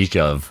to speak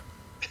of.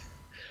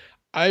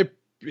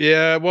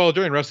 Yeah, well,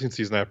 during wrestling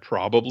season, I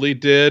probably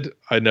did.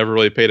 I never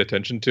really paid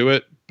attention to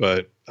it,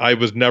 but I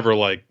was never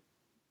like,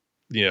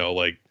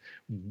 like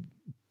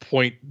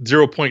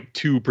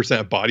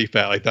 0.2% body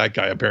fat like that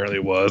guy apparently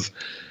was.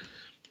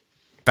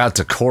 About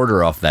to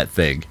quarter off that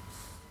thing.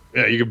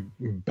 Yeah, you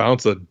could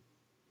bounce a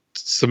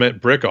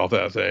cement brick off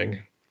that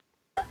thing.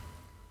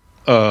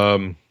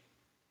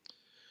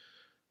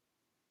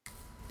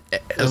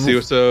 Let's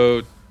see.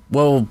 So,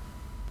 well,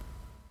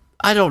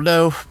 I don't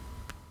know.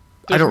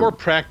 There's more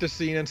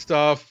practicing and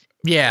stuff.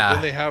 Yeah.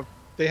 And then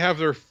they have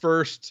their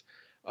first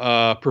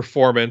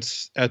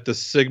performance at the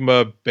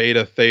Sigma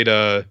Beta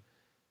Theta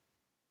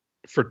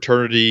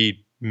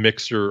fraternity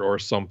mixer or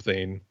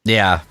something.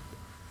 Yeah.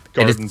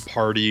 Garden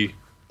party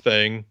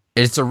thing.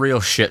 It's a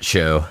real shit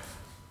show.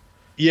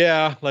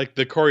 Yeah, like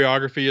the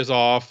choreography is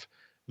off.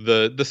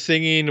 The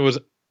singing was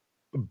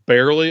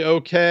barely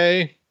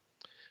okay,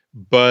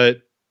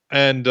 but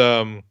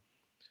the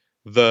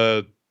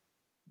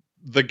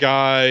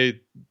guy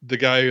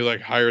who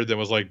like hired them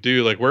was like,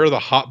 dude, like where are the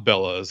hot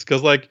bellas?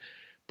 Because like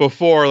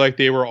before, like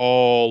they were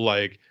all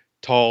like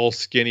tall,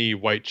 skinny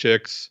white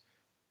chicks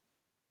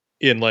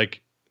in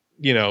like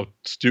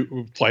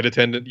flight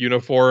attendant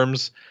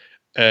uniforms,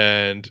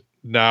 and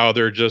now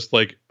they're just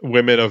like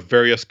women of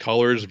various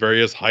colors,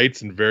 various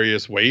heights, and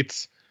various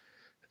weights,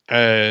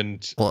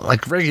 and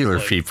like regular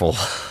people.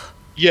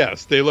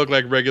 Yes, they look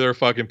like regular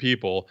fucking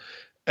people,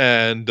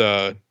 and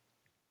they're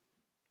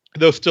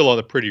still on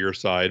the prettier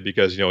side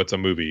because it's a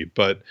movie.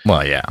 But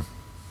yeah,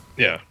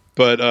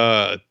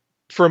 but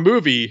for a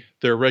movie,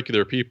 they're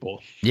regular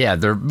people. Yeah,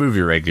 they're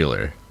movie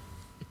regular.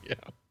 Yeah,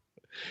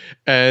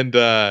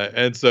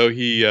 and so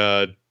he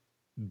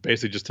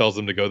basically just tells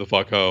them to go the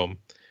fuck home,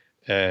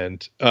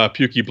 and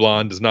Pukey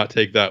Blonde does not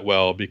take that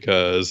well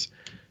because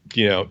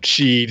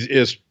she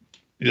is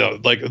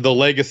like the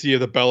legacy of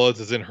the Bellas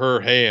is in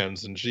her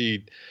hands, and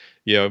she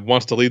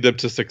wants to lead them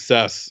to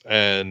success,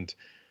 and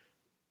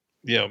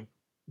yada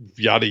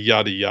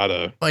yada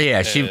yada. Well,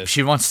 yeah,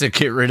 she wants to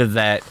get rid of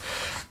that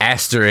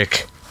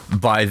asterisk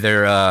by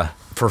their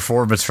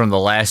performance from the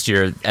last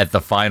year at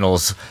the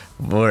finals,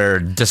 where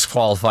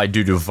disqualified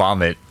due to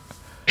vomit.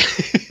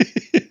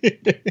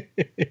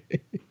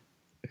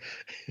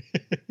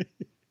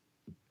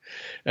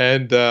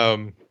 And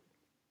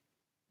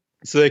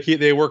so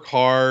they work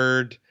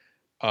hard.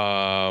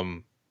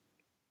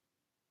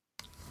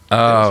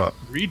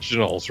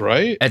 Regionals,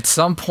 right? At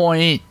some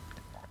point,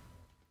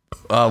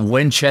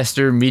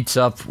 Winchester meets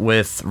up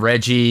with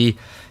Reggie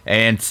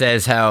and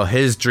says how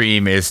his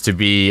dream is to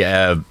be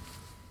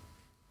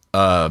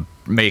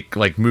make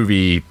like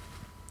movie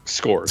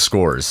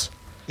scores.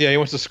 Yeah, he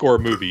wants to score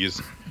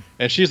movies.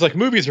 And she's like,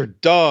 movies are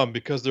dumb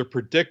because they're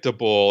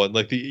predictable, and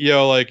like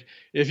like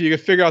if you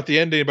could figure out the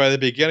ending by the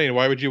beginning,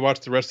 why would you watch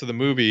the rest of the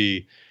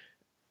movie?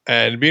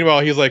 And meanwhile,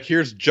 he's like,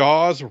 here's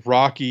Jaws,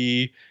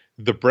 Rocky,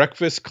 The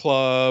Breakfast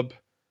Club,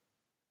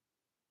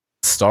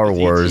 Star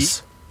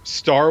Wars.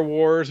 Star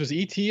Wars. Was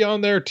E.T.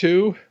 on there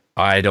too?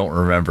 I don't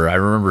remember. I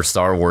remember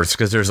Star Wars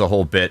because there's a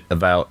whole bit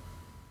about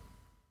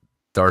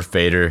Darth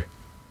Vader.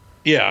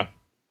 Yeah.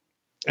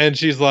 And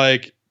she's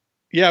like,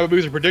 yeah, but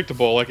movies are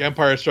predictable. Like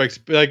Empire Strikes,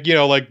 like,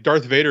 like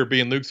Darth Vader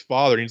being Luke's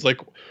father. And he's like,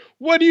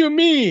 what do you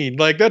mean?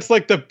 Like, that's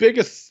like the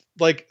biggest,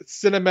 like,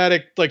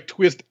 cinematic, like,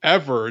 twist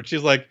ever. And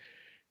she's like,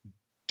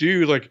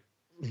 dude, like,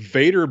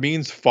 Vader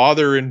means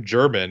father in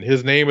German.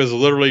 His name is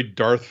literally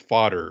Darth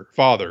Father.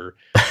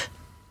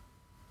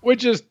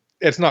 Which is,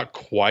 it's not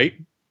quite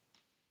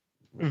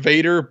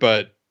Vader,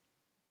 but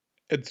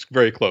it's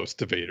very close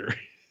to Vader.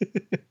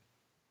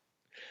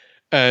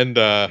 And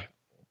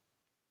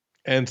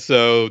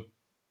so,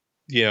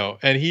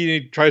 and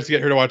he tries to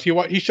get her to watch.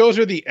 He shows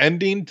her the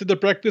ending to The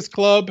Breakfast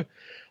Club.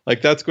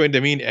 Like that's going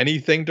to mean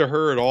anything to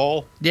her at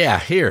all. Yeah,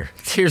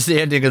 here's the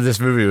ending of this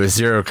movie with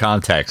zero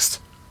context.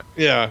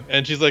 Yeah,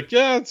 and she's like,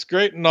 yeah, it's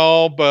great and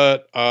all,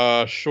 but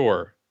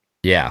sure.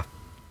 Yeah.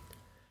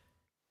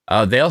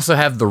 They also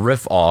have the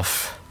riff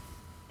off.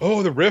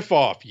 Oh, the riff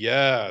off,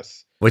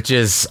 yes. Which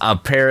is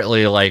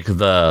apparently like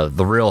the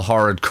real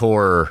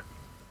hardcore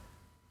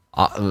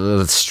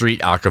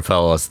street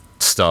acapella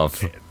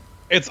stuff.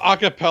 It's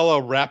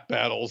acapella rap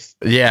battles.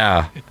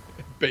 Yeah.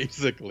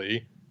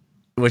 Basically.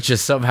 Which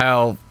is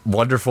somehow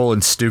wonderful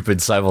and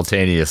stupid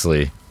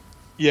simultaneously.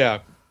 Yeah.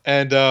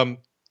 And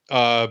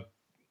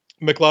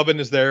McLovin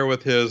is there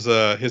with his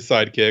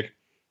sidekick.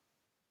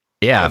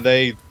 Yeah. And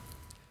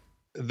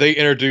they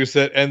introduce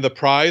it, and the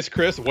prize,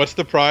 Chris, what's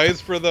the prize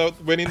for the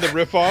winning the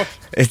riff off?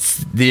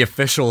 It's the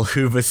official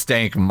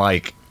Hoobastank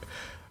mic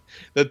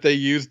that they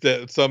used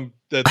at some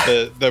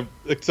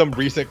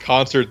recent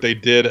concert they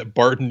did at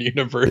Barton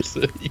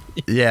University.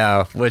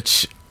 Yeah,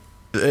 which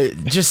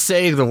just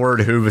saying the word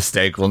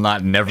Hoobastank will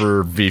not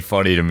never be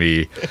funny to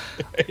me.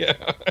 Yeah.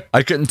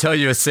 I couldn't tell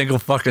you a single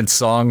fucking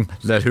song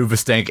that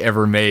Hoobastank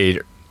ever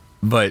made,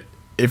 but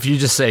if you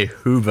just say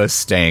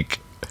Hoobastank,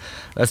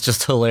 that's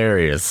just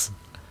hilarious.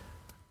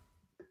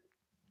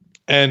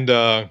 And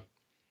so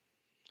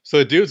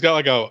the dude's got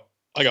like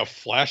a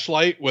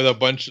flashlight with a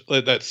bunch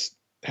that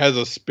has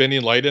a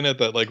spinning light in it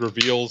that like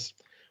reveals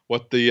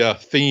what the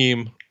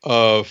theme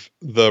of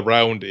the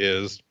round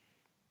is.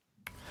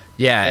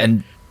 Yeah,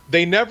 and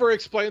they never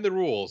explain the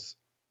rules.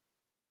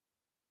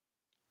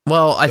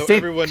 Well, I So think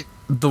everyone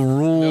the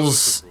rules,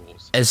 knows the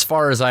rules. as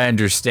far as I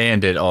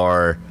understand it,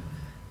 are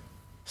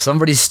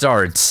somebody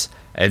starts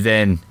and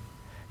then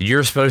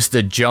you're supposed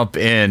to jump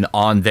in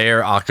on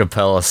their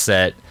acapella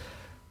set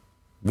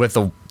with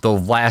the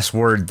last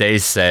word they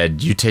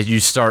said. You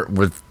start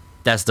with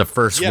that's the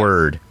first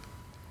word.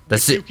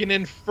 That's it. You can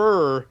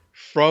infer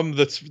from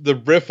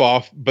the riff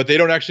off, but they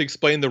don't actually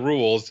explain the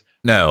rules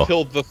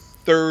until the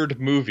third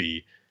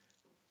movie.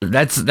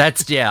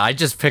 That's yeah. I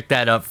just picked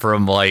that up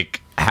from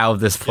like how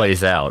this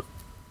plays out.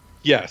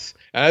 Yes,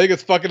 and I think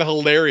it's fucking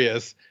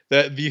hilarious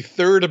that the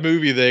third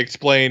movie they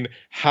explain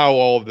how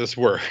all of this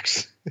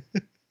works.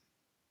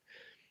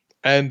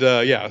 And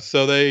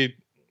so they,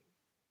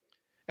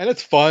 and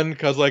it's fun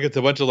because like it's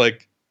a bunch of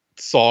like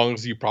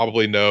songs you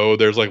probably know.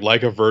 There's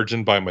like a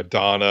Virgin by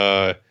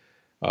Madonna.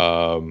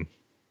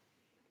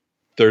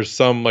 There's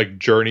some like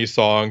Journey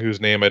song whose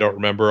name I don't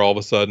remember all of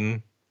a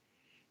sudden.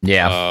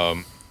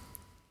 Yeah.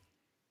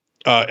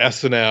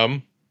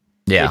 S&M.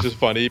 Yeah. Which is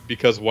funny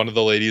because one of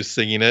the ladies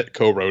singing it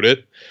co-wrote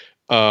it.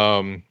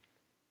 I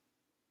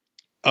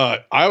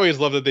always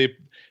love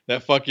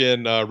that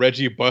fucking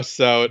Reggie busts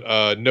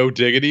out No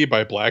Diggity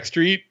by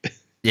Blackstreet.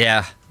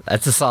 Yeah,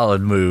 that's a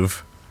solid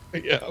move.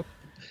 Yeah.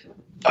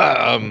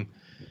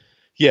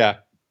 Yeah,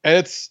 and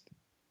it's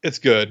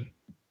good.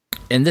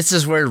 And this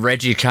is where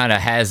Reggie kind of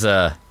has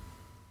a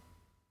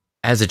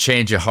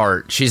change of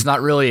heart. She's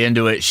not really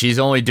into it. She's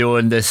only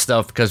doing this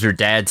stuff because her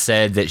dad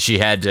said that she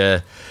had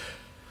to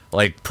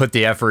like put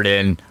the effort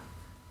in,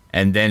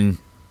 and then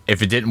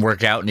if it didn't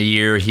work out in a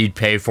year, he'd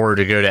pay for her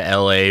to go to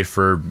LA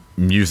for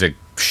music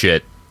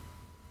shit.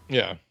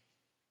 Yeah.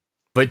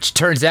 But it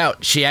turns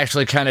out she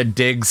actually kind of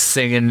digs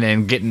singing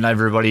and getting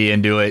everybody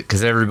into it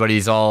because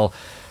everybody's all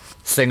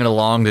singing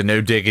along to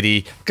No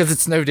Diggity because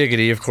it's No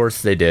Diggity. Of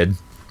course they did.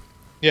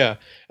 Yeah.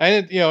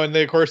 And and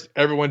then of course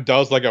everyone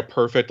does like a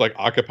perfect like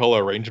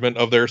acapella arrangement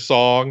of their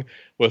song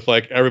with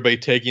like everybody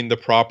taking the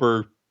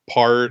proper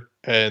part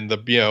and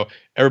the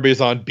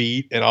everybody's on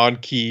beat and on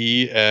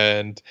key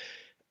and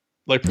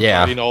like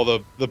providing all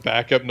the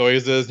backup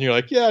noises, and you're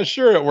like, yeah,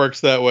 sure, it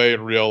works that way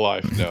in real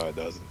life. No, it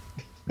doesn't.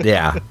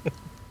 Yeah.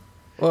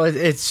 Well,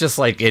 it's just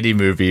like any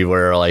movie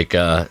where like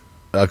a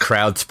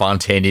crowd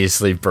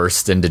spontaneously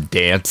bursts into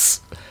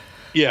dance.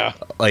 Yeah.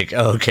 Like,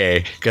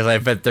 okay, because I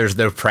bet there's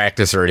no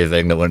practice or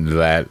anything that went into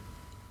that.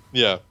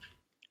 Yeah.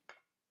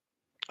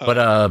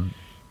 But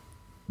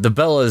the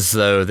Bellas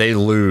though, they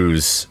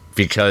lose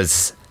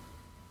because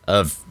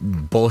of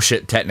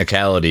bullshit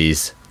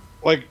technicalities.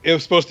 Like it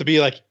was supposed to be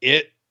like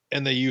it,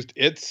 and they used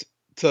its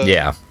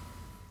to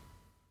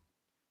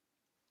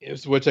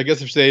which I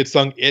guess if they had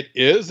sung "It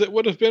Is," it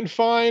would have been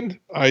fine.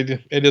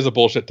 It is a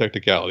bullshit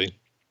technicality.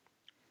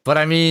 But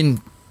I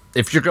mean,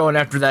 if you're going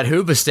after that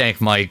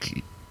Hoobastank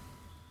mic,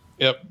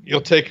 yep,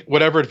 you'll take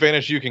whatever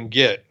advantage you can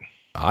get.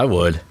 I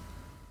would.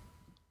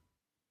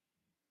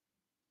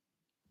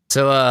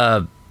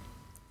 So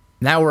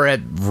now we're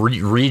at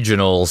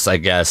regionals, I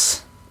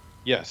guess.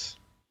 Yes.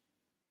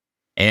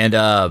 And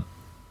the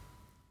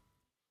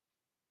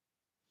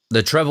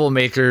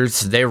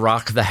Troublemakers, they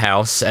rock the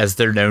house as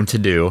they're known to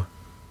do.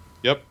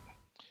 Yep.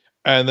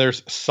 And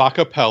there's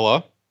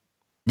Sakapella.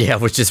 Yeah,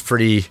 which is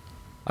pretty.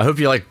 I hope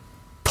you like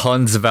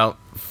puns about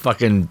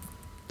fucking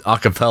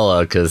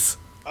acapella, because.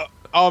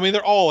 I mean,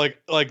 they're all like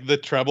the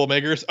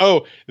Troublemakers.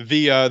 Oh,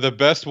 the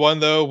best one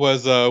though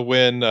was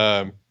when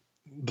the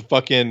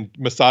fucking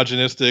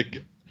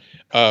misogynistic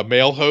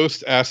male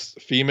host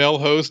asked female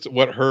host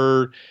what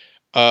her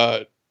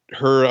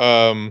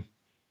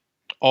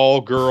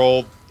all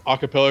girl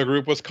acapella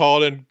group was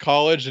called in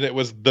college, and it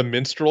was the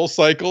Minstrel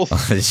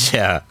Cycles.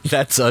 Yeah,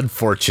 that's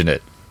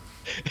unfortunate.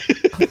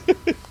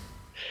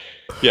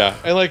 Yeah,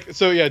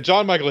 and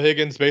John Michael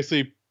Higgins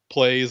basically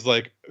plays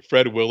like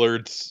Fred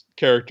Willard's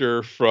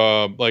character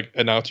from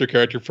announcer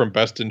character from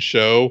Best in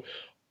Show,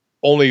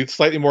 only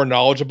slightly more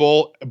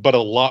knowledgeable, but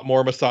a lot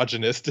more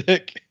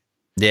misogynistic.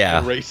 Yeah,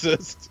 and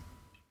racist.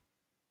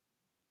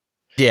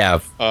 Yeah.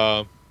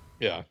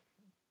 Yeah.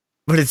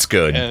 But it's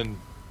good. And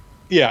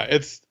yeah,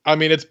 it's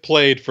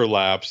played for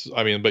laughs.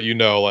 I mean, but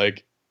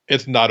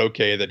it's not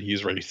okay that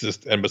he's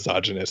racist and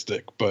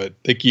misogynistic, but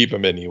they keep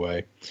him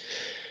anyway.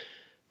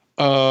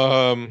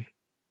 Oh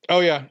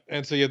yeah,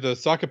 and so you have the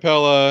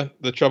Sakapella,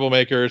 the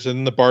Troublemakers,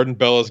 and the Barden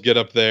Bellas get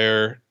up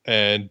there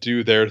and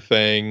do their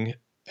thing,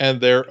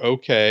 and they're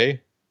okay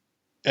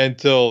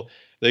until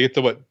they get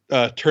to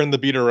turn the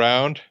beat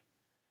around.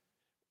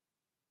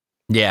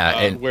 Yeah,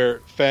 and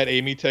where Fat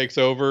Amy takes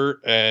over,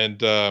 and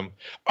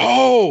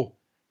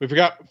we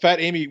forgot Fat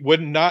Amy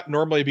would not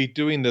normally be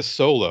doing this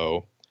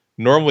solo.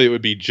 Normally it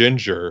would be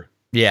Ginger.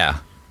 Yeah.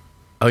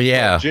 Oh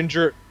yeah.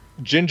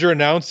 Ginger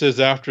announces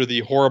after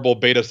the horrible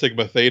Beta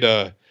Sigma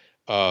Theta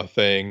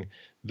thing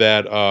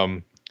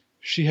that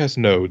she has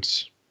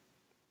nodes.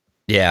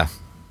 Yeah.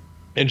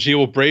 And she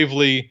will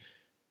bravely,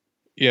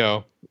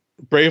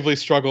 bravely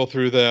struggle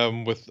through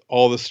them with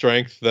all the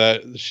strength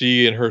that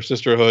she and her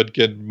sisterhood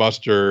can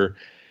muster,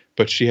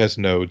 but she has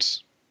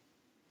nodes.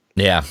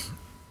 Yeah.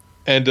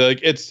 And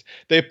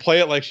they play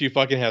it like she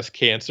fucking has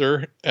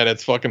cancer, and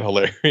it's fucking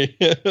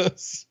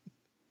hilarious.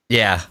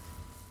 Yeah.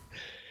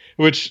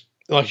 Which,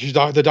 like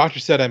the doctor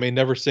said, I may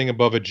never sing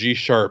above a G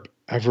sharp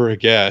ever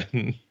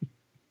again.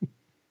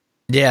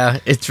 Yeah,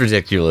 it's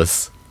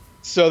ridiculous.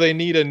 So they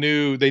need a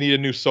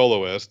new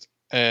soloist,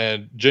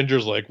 and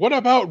Ginger's like, "What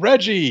about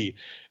Reggie?"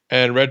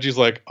 And Reggie's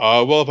like,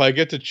 well, if I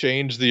get to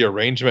change the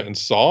arrangement and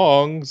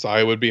songs,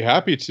 I would be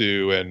happy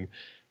to." And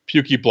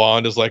Pukey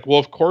Blonde is like, "Well,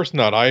 of course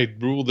not. I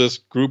rule this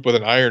group with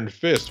an iron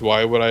fist.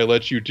 Why would I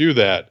let you do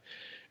that?"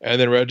 And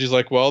then Reggie's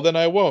like, "Well, then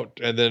I won't."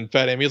 And then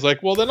Fat Amy's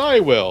like, "Well, then I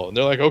will." And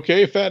they're like,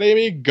 "Okay, Fat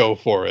Amy, go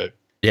for it."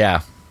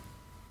 Yeah.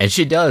 And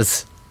she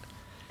does.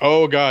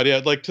 Oh god,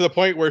 yeah, like to the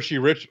point where she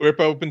rip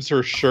opens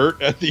her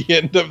shirt at the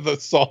end of the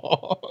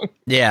song.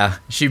 Yeah,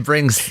 she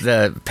brings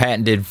the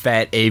patented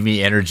Fat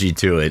Amy energy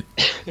to it.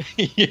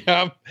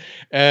 Yeah.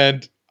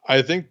 And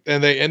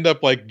they end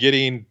up like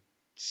getting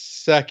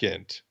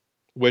second,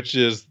 which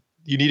is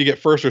you need to get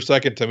first or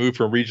second to move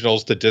from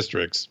regionals to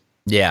districts.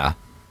 Yeah.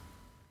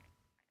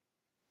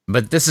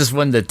 But this is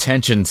when the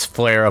tensions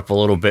flare up a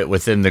little bit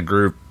within the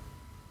group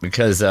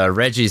because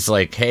Reggie's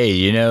like,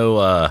 "Hey,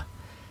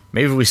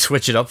 maybe we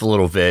switch it up a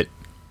little bit."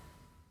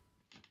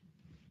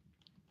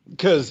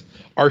 Because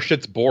our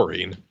shit's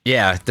boring.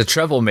 Yeah, the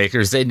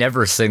Troublemakers, they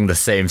never sing the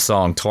same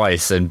song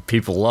twice, and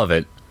people love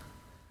it.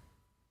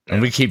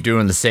 And we keep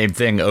doing the same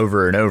thing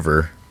over and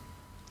over.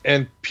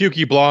 And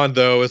Pukey Blonde,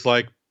 though, is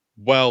like,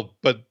 well,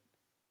 but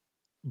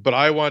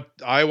I want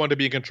to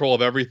be in control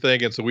of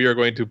everything, and so we are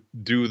going to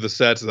do the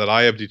sets that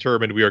I have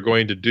determined we are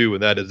going to do,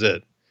 and that is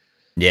it.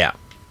 Yeah.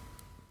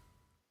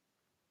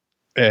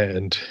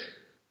 And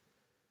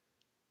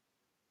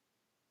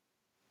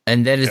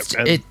then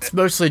it's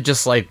mostly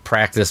just like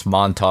practice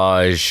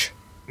montage.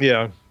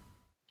 Yeah.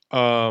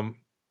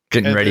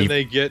 Getting ready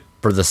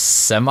for the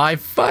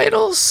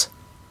semifinals?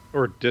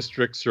 Or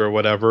districts or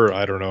whatever.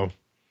 I don't know.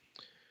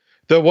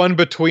 The one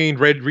between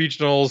Red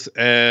Regionals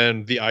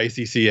and the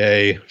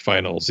ICCA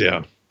finals,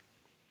 yeah.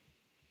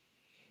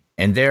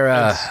 And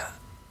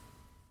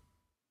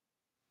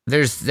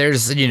there's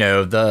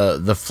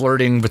the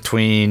flirting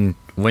between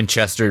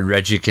Winchester and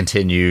Reggie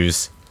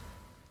continues.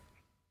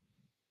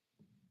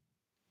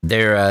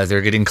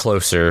 They're getting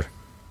closer.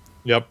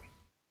 Yep.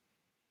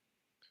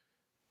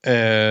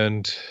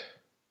 And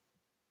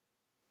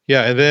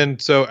yeah, and then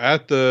so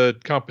at the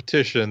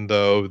competition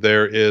though,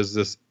 there is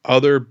this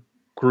other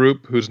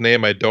group whose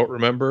name I don't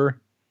remember.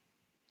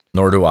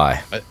 Nor do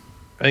I. I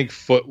think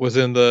Foot was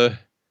in the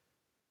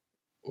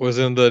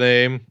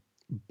name,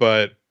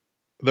 but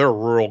they're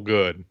real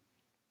good.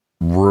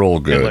 Real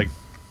good. And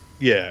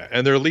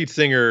and their lead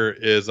singer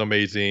is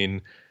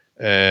amazing,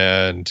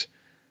 and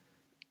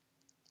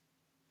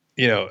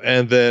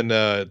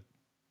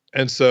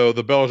and so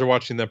the Bellas are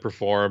watching them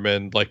perform,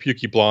 and like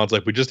Pukey Blonde's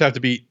like, we just have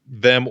to beat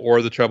them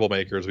or the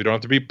Troublemakers. We don't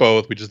have to beat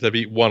both. We just have to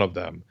beat one of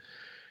them.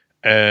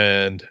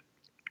 And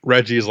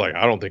Reggie's like,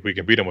 I don't think we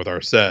can beat them with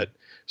our set.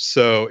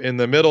 So in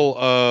the middle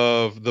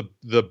of the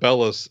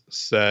Bellas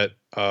set,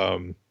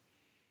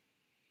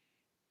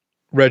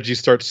 Reggie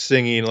starts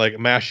singing, like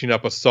mashing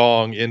up a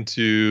song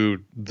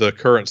into the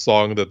current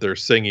song that they're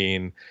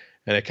singing.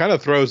 And it kind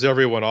of throws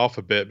everyone off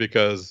a bit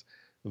because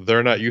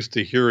they're not used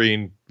to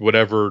hearing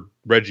whatever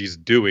Reggie's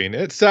doing.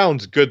 It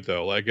sounds good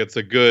though. Like it's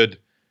a good,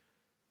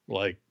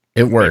 like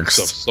it works.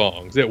 Mix of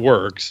songs. It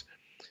works.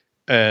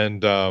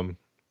 And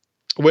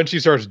when she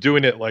starts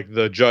doing it, like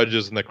the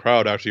judges and the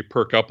crowd actually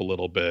perk up a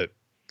little bit.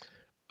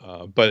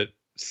 But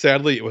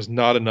sadly, it was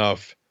not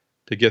enough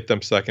to get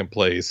them second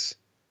place.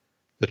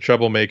 The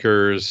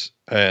Troublemakers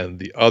and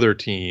the other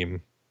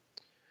team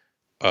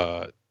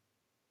get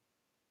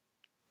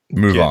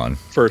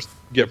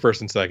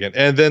first and second.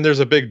 And then there's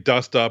a big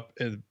dust up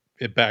in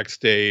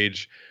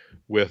backstage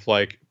with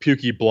like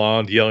Pukey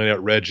Blonde yelling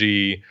at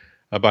Reggie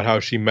about how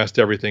she messed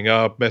everybody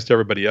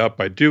up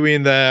by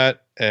doing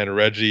that. And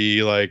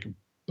Reggie like,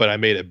 but I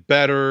made it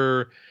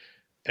better.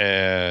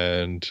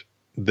 And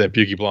then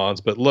Pukey Blonde's,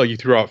 but look, you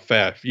threw off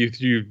Fat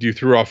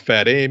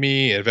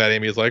Amy, and Fat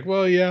Amy is like,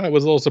 well, yeah, it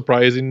was a little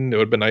surprising. It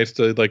would have been nice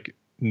to like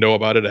know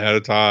about it ahead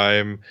of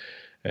time.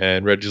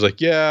 And Reggie's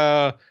like,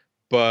 yeah,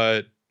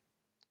 but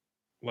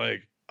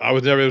like it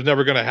was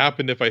never going to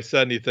happen if I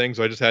said anything,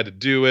 so I just had to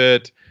do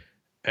it.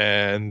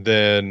 And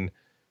then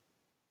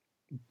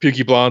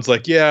Pukey Blonde's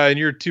like, yeah, and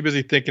you're too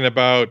busy thinking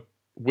about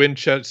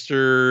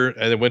Winchester.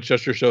 And then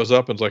Winchester shows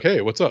up and is like,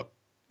 hey, what's up?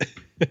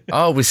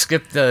 Oh, we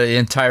skipped the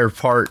entire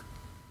part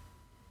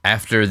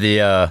after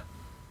the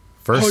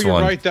first one. Oh,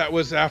 you're right. That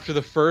was after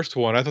the first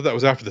one. I thought that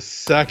was after the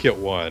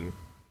second one.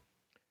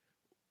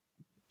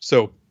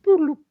 So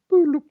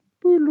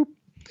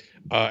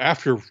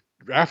after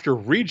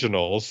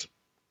regionals,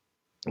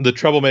 the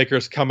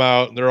Troublemakers come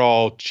out and they're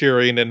all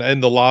cheering, and in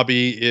the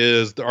lobby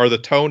are the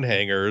Tone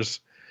Hangers,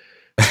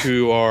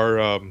 who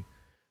are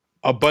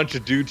a bunch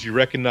of dudes you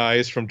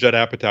recognize from Judd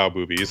Apatow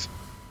movies,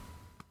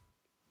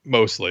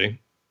 mostly.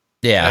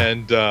 Yeah.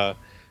 And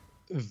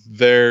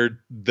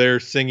they're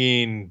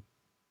singing.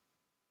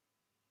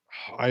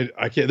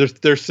 I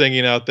can't. They're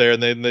singing out there,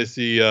 and then they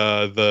see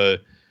the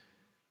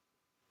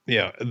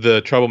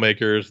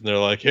troublemakers, and they're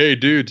like, "Hey,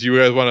 dudes, you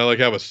guys want to like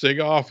have a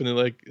sing off?" And they're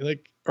like,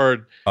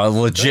 or a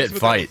legit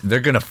fight. They're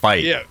gonna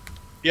fight. Yeah,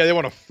 they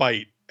want to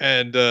fight,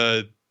 and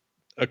of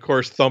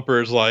course,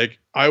 Thumper's like,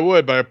 "I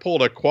would, but I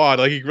pulled a quad."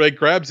 Like he like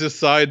grabs his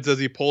sides as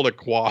he pulled a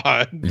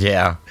quad.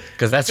 Yeah,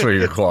 because that's where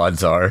your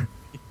quads are.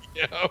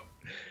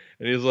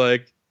 And he's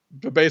like,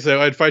 "But basically,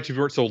 I'd fight you if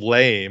you weren't so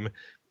lame."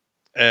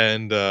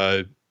 And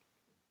the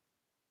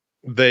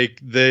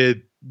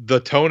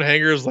tone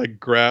hangers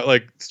like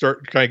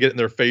start trying to get in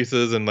their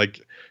faces and like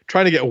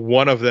trying to get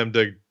one of them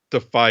to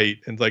fight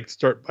and like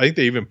start. I think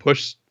they even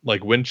push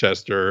like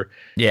Winchester.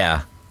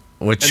 Yeah,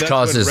 which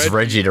causes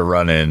Reggie to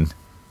run in.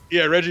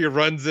 Yeah, Reggie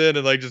runs in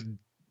and like just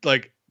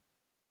like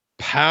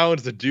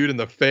pounds the dude in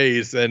the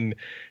face, and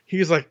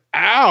he's like,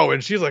 "Ow!"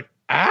 and she's like,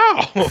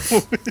 "Ow!"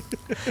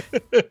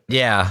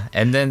 Yeah,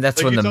 and then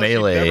that's when the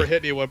melee. She's never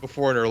hit anyone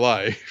before in her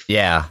life.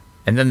 Yeah,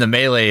 and then the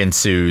melee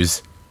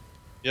ensues.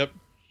 Yep.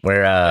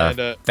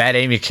 Where Fat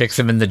Amy kicks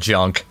him in the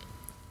junk.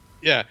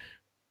 Yeah.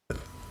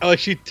 Like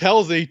he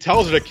tells her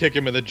to kick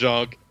him in the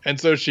junk, and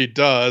so she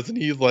does, and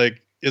he's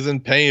like is in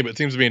pain but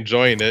seems to be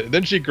enjoying it. And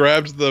then she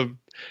grabs the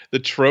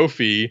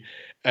trophy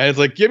and it's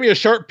like, "Give me a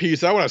sharp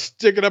piece. I want to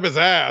stick it up his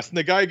ass." And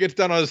the guy gets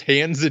down on his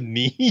hands and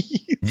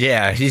knees.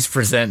 Yeah, he's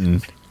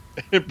presenting.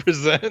 It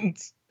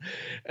presents.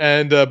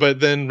 And but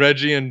then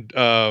Reggie and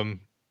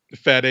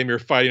Fat Amy are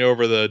fighting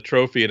over the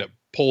trophy, and it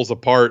pulls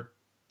apart,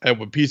 and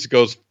one piece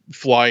goes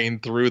flying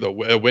through the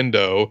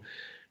window.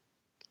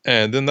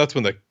 And then that's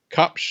when the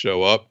cops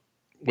show up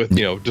with,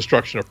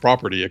 destruction of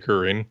property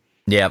occurring.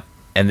 Yep.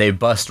 And they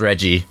bust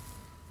Reggie.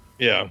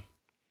 Yeah.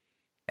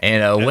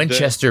 And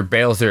Winchester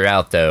bails her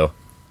out, though.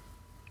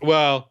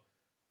 Well,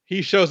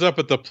 he shows up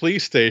at the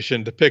police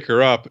station to pick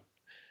her up,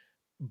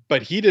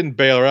 but he didn't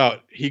bail her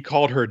out. He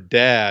called her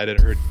dad, and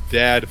her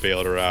dad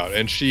bailed her out.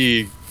 And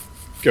she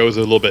goes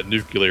a little bit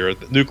nuclear at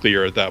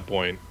that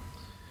point.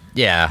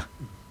 Yeah.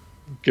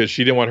 Because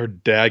she didn't want her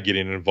dad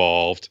getting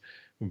involved.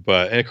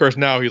 And of course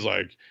now he's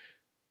like,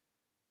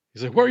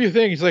 "What were you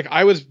thinking?" He's like,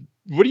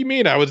 "What do you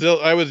mean?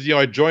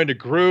 I joined a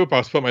group. I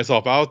was putting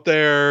myself out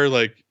there.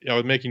 Like, I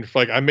was making,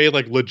 I made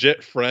like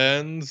legit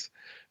friends."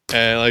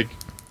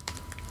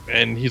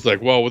 And he's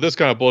like, "Well, with this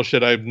kind of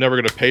bullshit, I'm never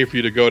going to pay for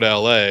you to go to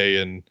LA."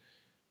 And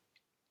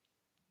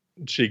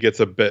she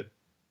gets a bit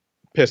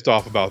pissed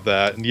off about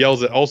that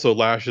and also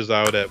lashes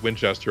out at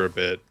Winchester a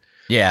bit.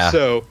 Yeah.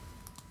 So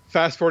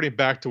fast forwarding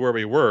back to where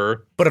we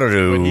were,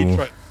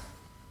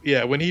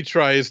 when he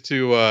tries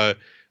to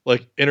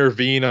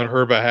intervene on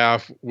her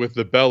behalf with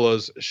the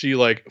Bellas, she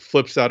like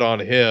flips out on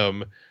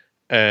him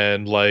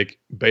and like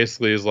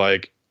basically is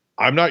like,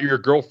 "I'm not your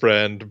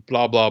girlfriend,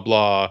 blah blah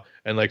blah,"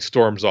 and like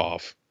storms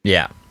off.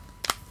 Yeah.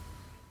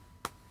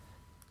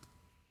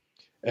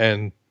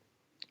 And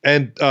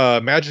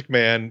Magic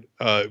Man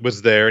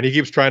was there, and he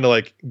keeps trying to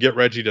like get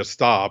Reggie to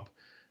stop,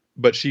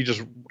 but she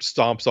just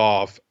stomps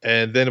off.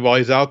 And then while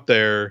he's out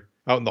there,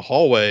 out in the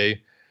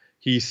hallway,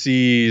 he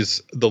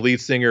sees the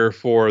lead singer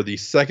for the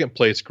second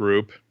place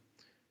group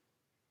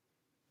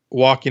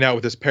walking out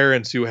with his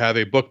parents, who have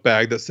a book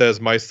bag that says,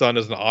 "My son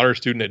is an honor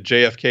student at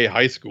JFK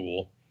High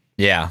School."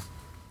 Yeah.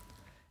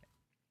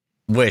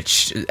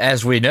 Which,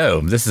 as we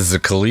know, this is a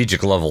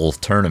collegiate level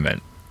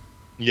tournament.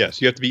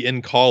 Yes, you have to be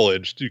in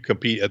college to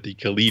compete at the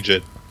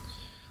collegiate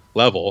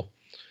level.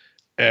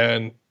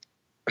 And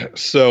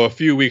so a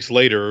few weeks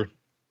later,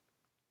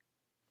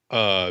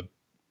 the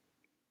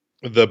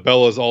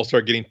Bellas all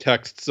start getting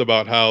texts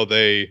about how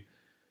they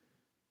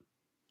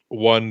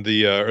won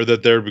or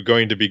that they're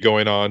going to be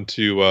going on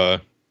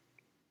to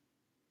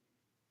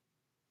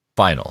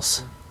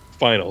finals.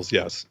 Finals,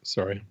 yes.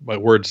 Sorry, my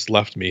words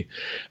left me.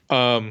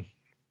 And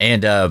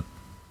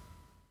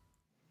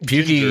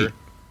Pukey.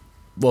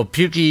 Well,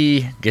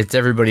 Pukey gets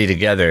everybody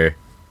together.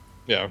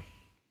 Yeah.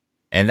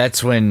 And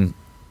that's when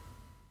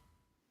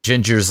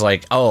Ginger's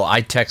like, "Oh,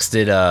 I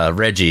texted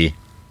Reggie."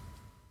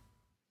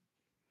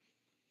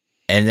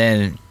 And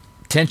then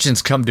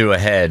tensions come to a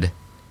head.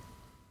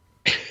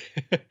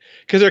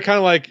 Because they're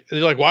like,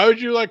 "Why would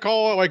you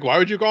why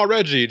would you call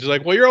Reggie?" She's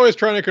like, "Well, you're always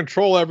trying to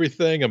control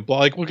everything," and blah.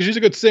 Like, "Well, because she's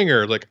a good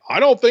singer." Like, "I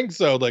don't think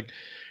so."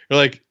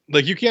 You're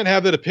like, "You can't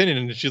have that opinion."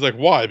 And she's like,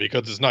 "Why?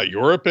 Because it's not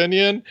your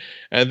opinion."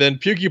 And then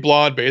Pukey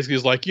Blonde basically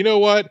is like, "You know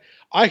what?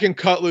 I can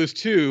cut loose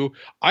too.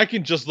 I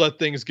can just let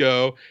things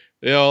go.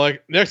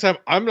 Like next time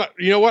I'm not,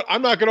 you know what?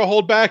 I'm not going to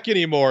hold back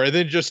anymore." And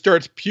then just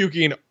starts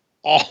puking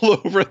all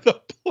over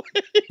the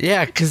place.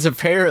 Yeah, because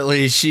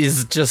apparently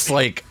she's just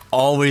like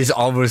always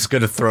almost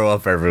going to throw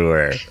up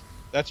everywhere.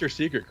 That's your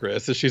secret,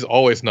 Chris, is she's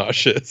always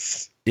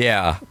nauseous.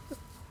 Yeah.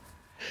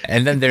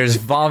 And then there's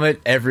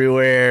vomit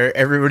everywhere.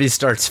 Everybody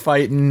starts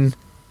fighting.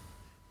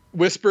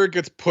 Whisper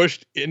gets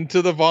pushed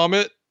into the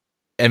vomit.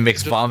 And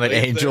makes vomit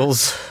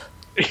angels.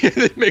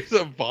 It makes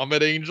a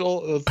vomit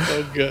angel. That's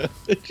so good.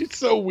 She's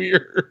so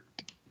weird.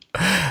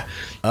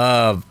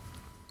 And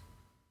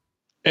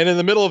in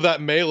the middle of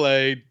that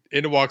melee,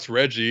 in walks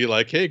Reggie,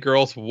 like, "Hey,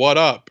 girls, what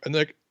up?" And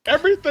they're like,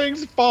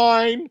 "Everything's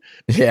fine."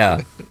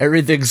 Yeah,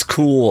 everything's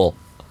cool.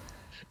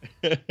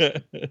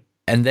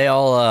 And they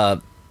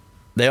all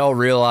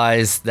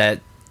realize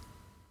that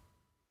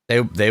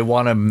they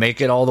want to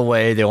make it all the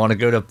way. They want to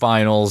go to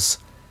finals,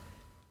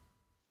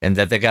 and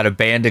that they got to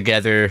band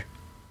together.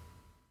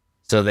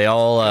 So they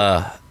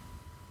all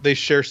they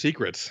share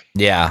secrets.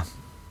 Yeah.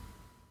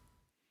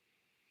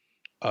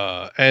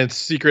 And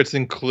secrets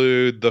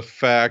include the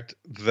fact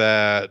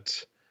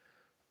that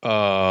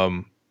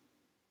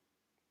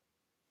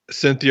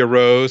Cynthia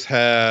Rose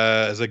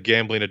has a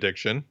gambling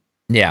addiction.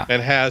 Yeah.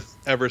 And has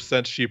ever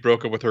since she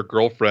broke up with her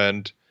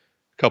girlfriend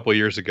a couple of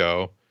years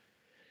ago.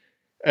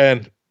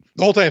 And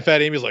the whole time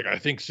Fat Amy's like, I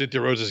think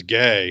Cynthia Rose is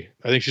gay.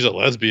 I think she's a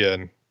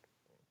lesbian.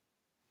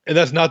 And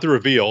that's not the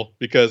reveal,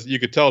 because you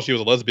could tell she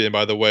was a lesbian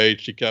by the way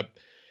she kept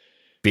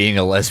being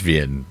a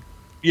lesbian.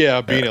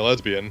 Yeah, being a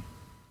lesbian.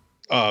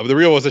 The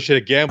real was that she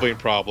had a gambling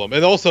problem.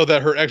 And also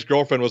that her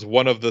ex-girlfriend was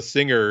one of the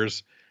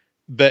singers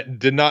that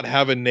did not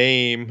have a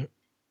name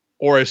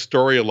or a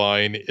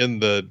storyline in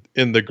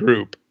the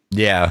group.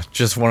 Yeah,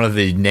 just one of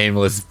the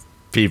nameless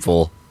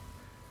people.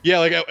 Yeah,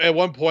 like at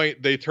one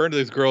point they turned to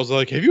these girls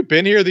like, "Have you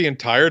been here the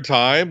entire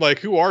time? Like,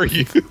 who are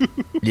you?"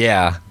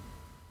 Yeah,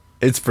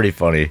 it's pretty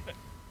funny.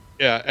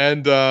 Yeah,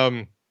 and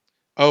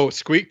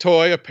Squeak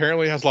Toy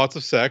apparently has lots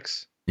of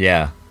sex.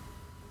 Yeah,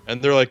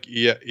 and they're like,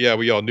 "Yeah,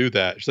 we all knew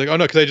that." She's like, "Oh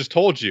no, because I just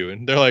told you."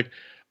 And they're like,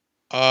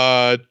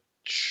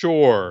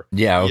 "Sure."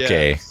 Yeah,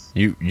 okay. Yes.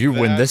 You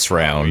win this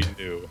round.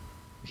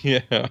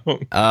 Yeah.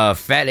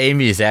 Fat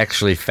Amy is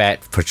actually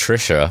Fat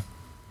Patricia.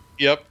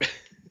 Yep.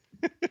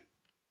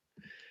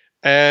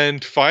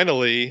 And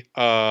finally,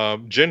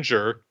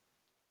 Ginger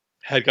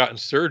had gotten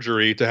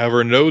surgery to have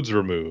her nodes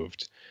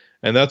removed.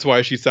 And that's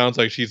why she sounds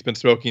like she's been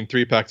smoking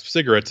 3 packs of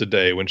cigarettes a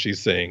day when she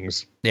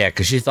sings. Yeah,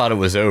 because she thought it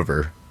was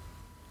over.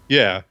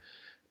 Yeah.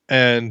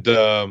 And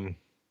and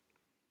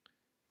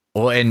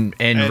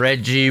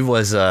Reggie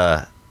was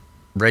a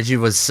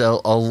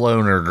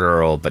loner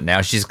girl, but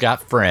now she's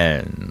got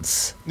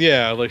friends.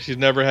 Yeah, like she's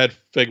never had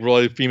like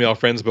really female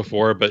friends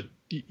before, but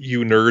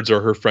you nerds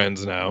are her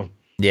friends now.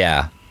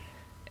 Yeah.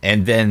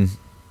 And then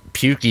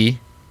Pukey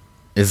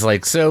is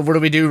like, "So what do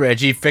we do,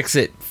 Reggie? Fix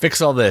it.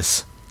 Fix all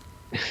this."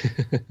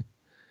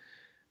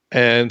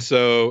 But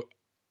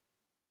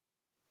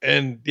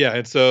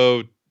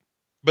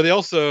they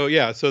also,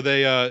 so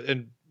they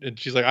and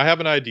she's like, "I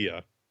have an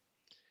idea."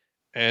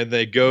 And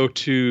they go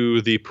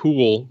to the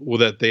pool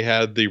that they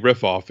had the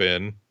riff off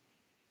in.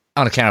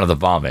 On account of the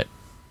vomit.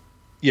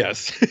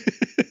 Yes.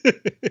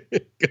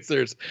 Because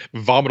there's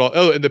vomit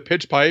and the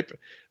pitch pipe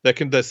that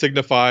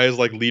signifies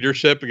like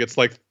leadership. It gets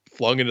like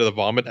flung into the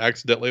vomit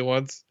accidentally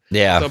once.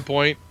 Yeah. At some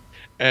point.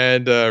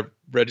 And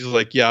Reggie's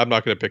like, "Yeah, I'm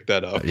not going to pick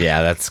that up."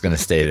 Yeah, that's going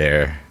to stay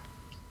there.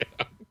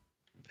 Yeah.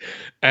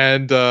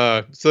 And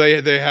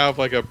so they have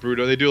like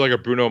they do like a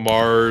Bruno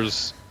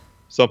Mars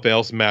something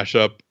else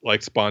mashup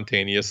like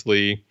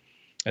spontaneously,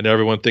 and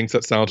everyone thinks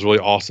that sounds really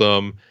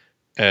awesome,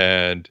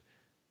 and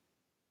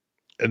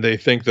they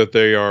think that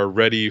they are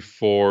ready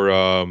for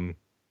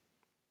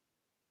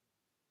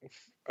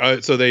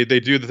so they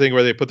do the thing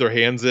where they put their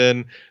hands in,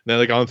 and then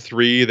like on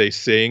 3 they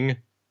sing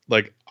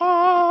like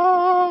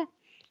ah,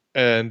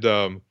 and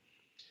so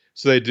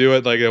they do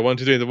it like a 1,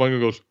 2, 3, and the one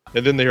goes,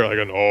 and then they hear like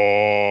an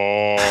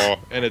oh,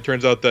 and it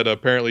turns out that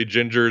apparently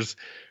Ginger's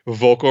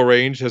vocal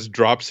range has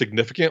dropped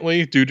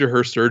significantly due to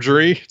her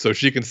surgery, so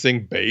she can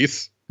sing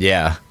bass.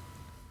 Yeah.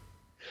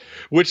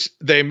 Which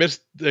they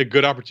missed a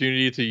good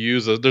opportunity to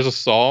use. There's a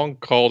song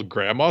called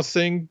Grandma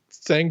sang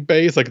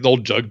bass, like an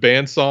old jug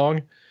band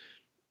song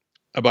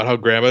about how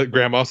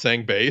grandma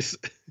sang bass.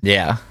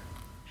 Yeah.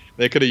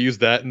 They could have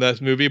used that in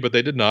that movie, but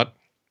they did not.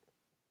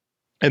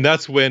 And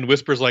that's when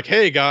Whisper's like,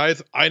 "Hey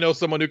guys, I know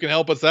someone who can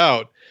help us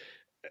out."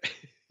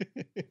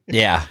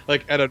 Yeah.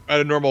 Like at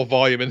a normal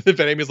volume. And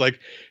then Amy's like,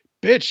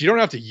 "Bitch, you don't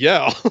have to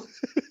yell."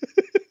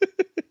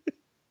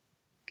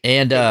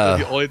 And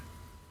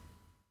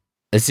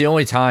it's the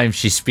only time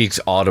she speaks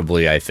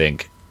audibly, I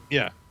think.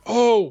 Yeah.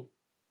 Oh,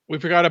 we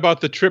forgot about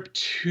the trip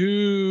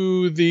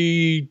to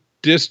the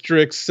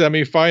district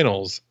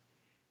semifinals.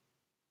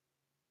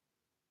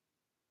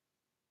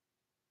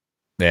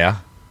 Yeah.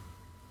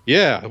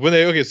 Yeah.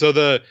 So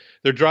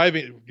they're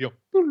driving,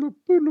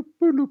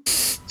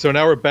 so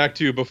now we're back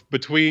to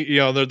between,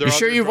 they're you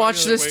sure you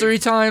watched this 3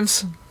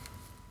 times?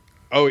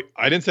 Oh,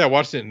 I didn't say I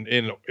watched it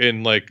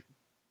in like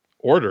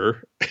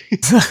order.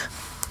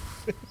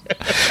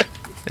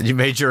 You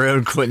made your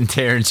own Quentin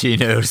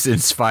Tarantino's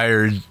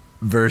inspired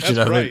version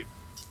of it.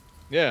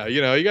 Yeah,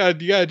 you gotta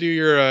do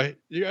your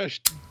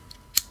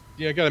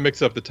you gotta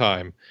mix up the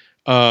time.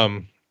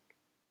 I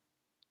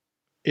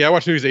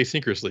watch movies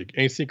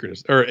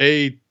asynchronous, or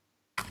I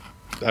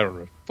don't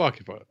know.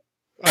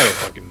 I don't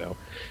fucking know.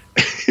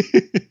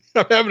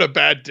 I'm having a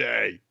bad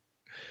day.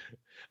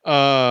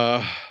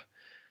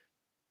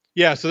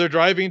 Yeah, so they're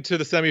driving to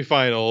the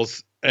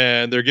semifinals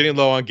and they're getting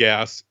low on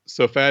gas.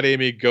 So Fat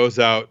Amy goes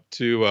out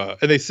to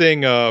and they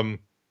sing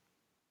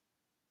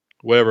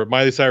whatever.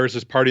 Miley Cyrus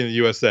is partying in the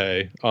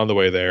USA on the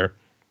way there.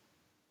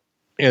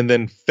 And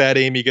then Fat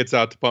Amy gets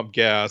out to pump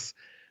gas,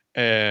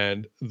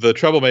 and the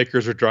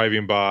Troublemakers are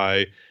driving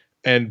by,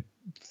 and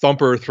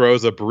Thumper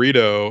throws a bean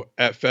burrito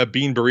at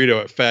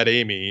Fat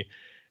Amy,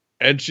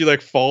 and she like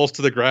falls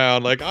to the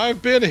ground like,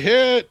 I've been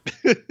hit.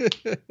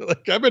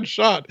 Like, I've been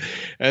shot.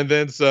 And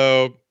then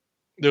so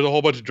there's a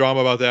whole bunch of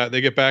drama about that.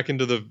 They get back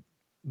into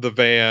the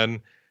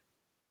van,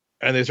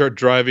 and they start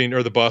driving,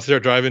 or the bus. They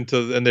start driving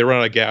and they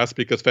run out of gas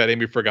because Fat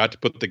Amy forgot to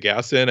put the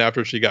gas in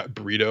after she got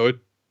burrito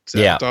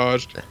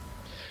sabotaged. Yeah.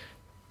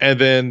 And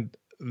then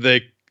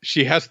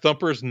she has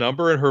Thumper's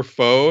number in her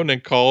phone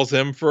and calls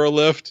him for a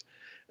lift.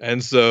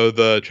 And so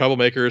the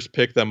Troublemakers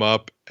pick them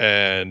up,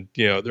 and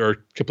they're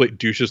complete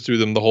douches through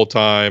them the whole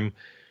time.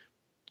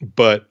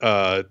 But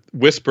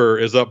Whisper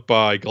is up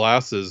by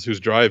Glasses, who's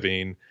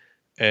driving,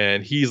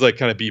 and he's like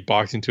kind of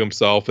beatboxing to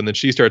himself, and then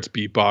she starts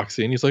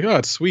beatboxing. He's like, oh,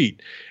 it's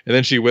sweet. And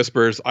then she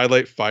whispers, I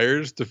light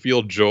fires to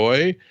feel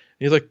joy. And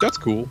he's like, that's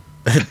cool.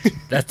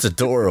 That's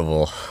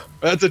adorable.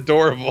 That's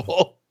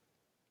adorable.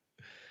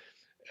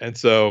 And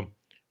so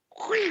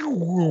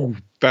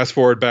fast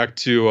forward back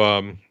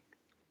to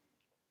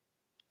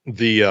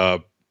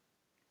the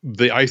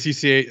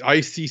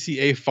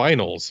ICCA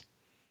finals.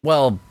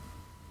 Well,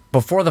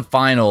 before the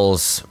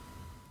finals,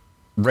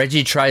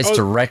 Reggie tries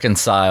to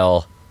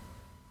reconcile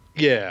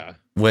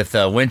with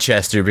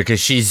Winchester because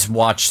she's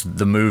watched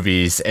the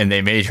movies and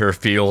they made her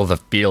feel the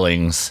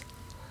feelings.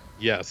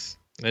 Yes.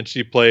 And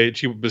she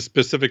was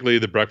specifically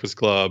the Breakfast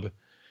Club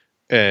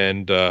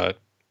and that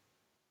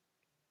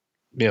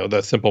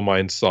Simple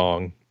Minds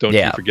song, Don't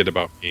You Forget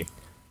About Me.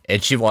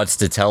 And she wants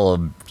to tell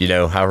him,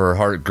 how her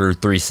heart grew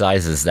 3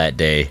 sizes that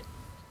day.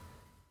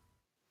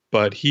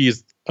 But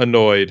he's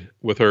annoyed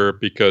with her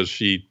because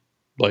she,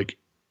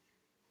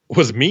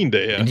 was mean to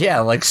him.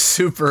 Yeah,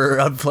 super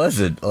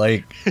unpleasant.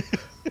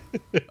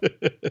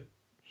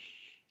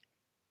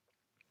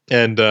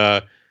 And,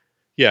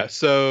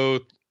 so...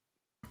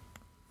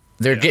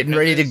 They're getting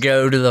ready to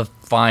go to the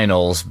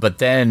finals, but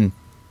then,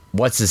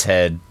 what's his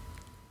head?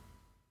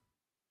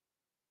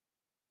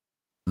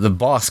 The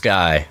boss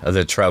guy of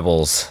the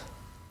Trebles.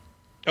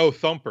 Oh,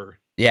 Thumper.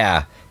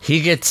 Yeah,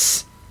 he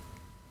gets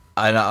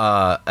an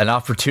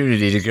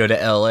opportunity to go to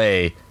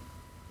L.A.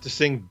 to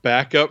sing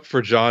backup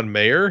for John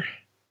Mayer.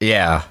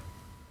 Yeah,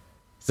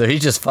 so he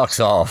just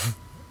fucks off.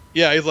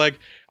 Yeah, he's like,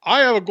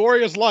 I have a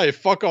glorious life.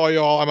 Fuck all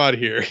y'all. I'm out of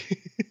here.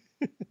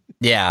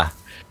 Yeah.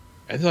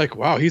 And they're like,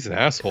 wow, he's an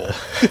asshole.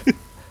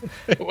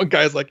 One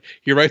guy's like,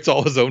 he writes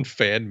all his own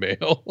fan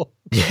mail.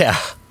 Yeah.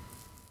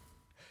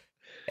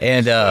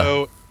 And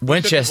so,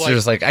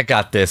 Winchester's like, I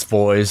got this,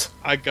 boys.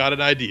 I got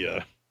an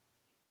idea.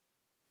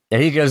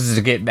 And he goes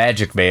to get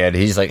Magic Man.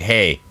 He's like,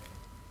 hey,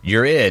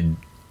 you're in,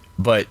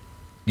 but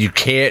you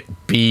can't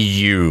be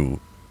you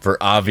for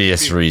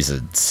obvious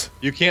reasons.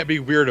 You can't be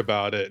weird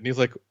about it. And he's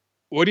like,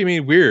 what do you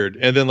mean weird?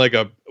 And then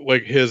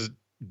his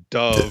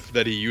dove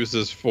that he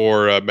uses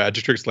for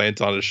magic tricks lands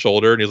on his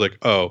shoulder. And he's like,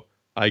 oh,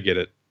 I get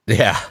it.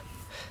 Yeah.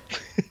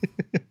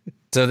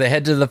 So they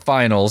head to the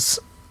finals,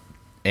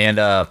 and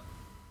the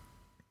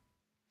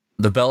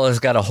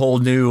Bellas got a whole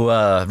new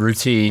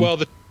routine.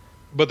 Well,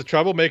 but the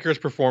Troublemakers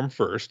perform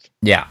first.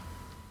 Yeah.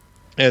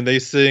 And they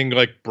sing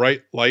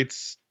Bright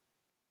Lights.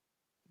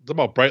 It's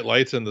about bright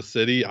lights in the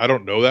city. I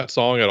don't know that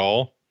song at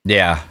all.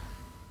 Yeah.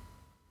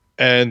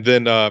 And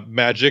then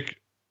Magic,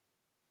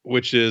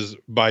 which is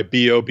by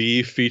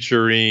B.O.B.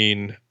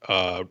 featuring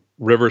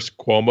Rivers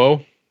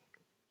Cuomo.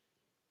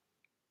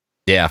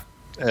 Yeah.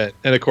 And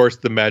of course,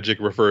 the magic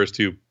refers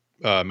to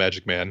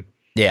Magic Man.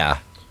 Yeah.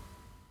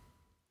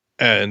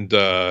 And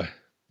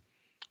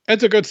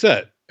it's a good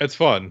set. It's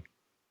fun.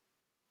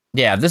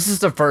 Yeah, this is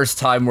the first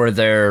time where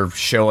they're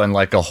showing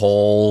a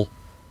whole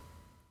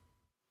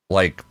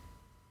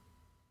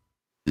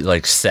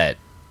set.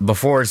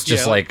 Before it's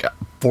just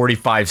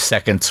 45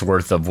 seconds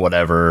worth of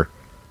whatever.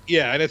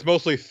 Yeah, and it's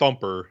mostly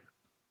Thumper.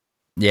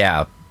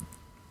 Yeah.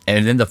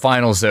 And in the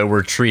finals though,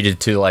 we're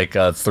treated to a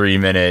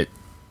 3-minute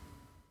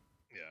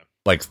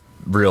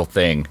real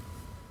thing.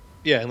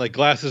 Yeah, and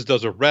Glasses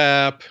does a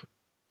rap,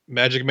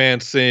 Magic Man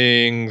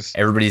sings,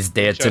 everybody's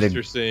dancing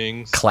and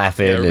sings,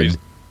 clapping.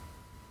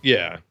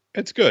 Yeah,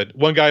 it's good.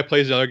 One guy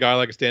plays another guy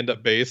like a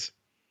stand-up bass.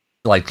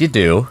 Like you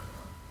do.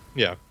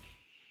 Yeah.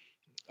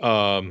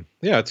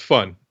 Yeah, it's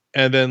fun.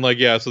 And then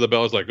so the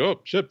Bellas like,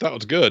 oh shit, that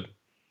was good.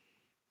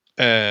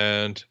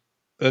 And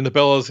then the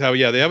Bellas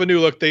they have a new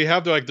look. They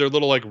have their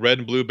little red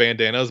and blue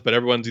bandanas, but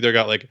everyone's either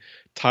got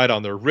tied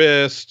on their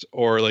wrist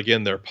or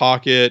in their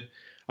pocket.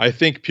 I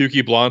think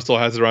Pukey Blonde still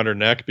has it around her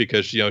neck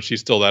because she's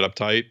still that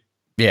uptight.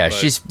 Yeah,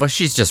 she's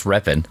just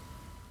repping.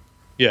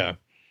 Yeah.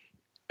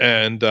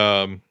 And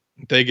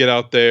they get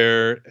out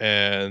there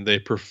and they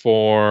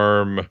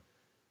perform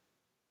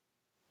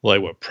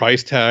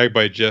Price Tag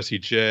by Jessie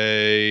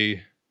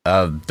J.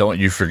 Don't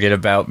You Forget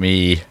About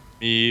Me.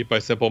 Me by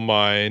Simple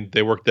Mind.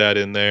 They worked that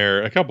in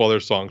there. A couple other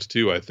songs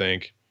too, I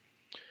think.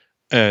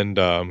 And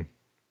and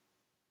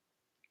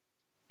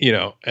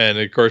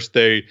of course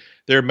they're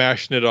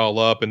mashing it all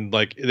up, and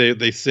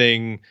they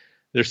sing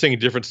they're singing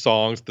different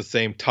songs at the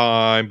same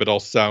time, but all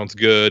sounds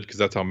good because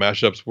that's how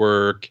mashups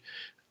work.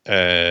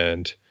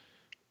 And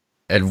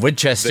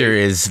Winchester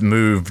is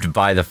moved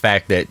by the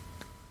fact that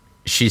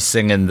she's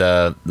singing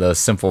the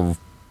simple.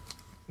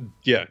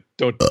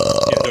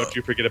 Don't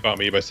you forget about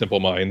me by Simple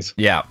Minds.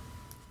 Yeah.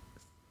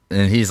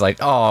 And he's like,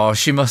 oh,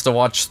 she must have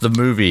watched the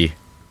movie.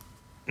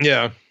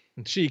 Yeah.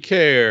 She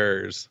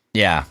cares.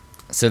 Yeah.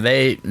 So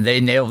they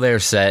nail their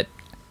set.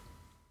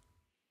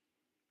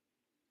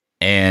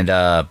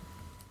 And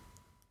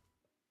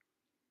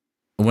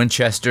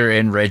Winchester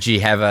and Reggie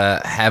have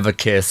a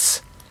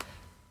kiss.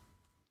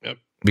 Yep.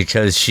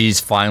 Because she's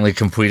finally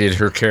completed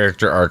her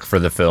character arc for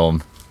the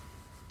film.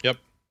 Yep.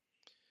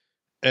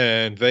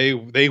 And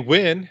they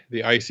win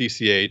the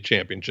ICCA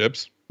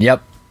championships.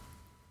 Yep.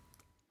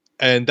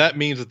 And that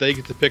means that they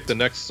get to pick the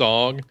next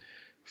song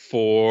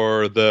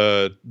for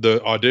the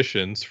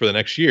auditions for the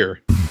next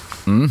year.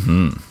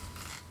 Mm-hmm.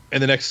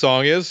 And the next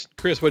song is,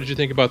 Chris, what did you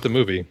think about the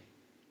movie?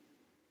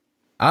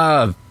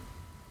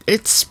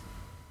 It's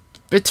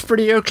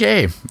pretty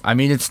okay. I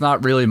mean, it's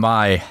not really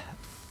my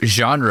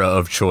genre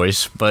of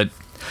choice, but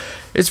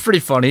it's pretty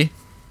funny.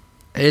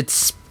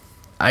 It's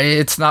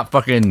not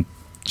fucking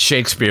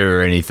Shakespeare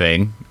or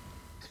anything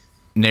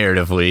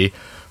narratively,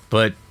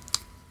 but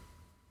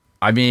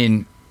I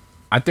mean,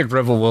 I think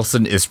Rebel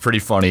Wilson is pretty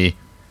funny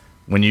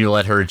when you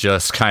let her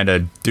just kind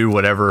of do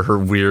whatever her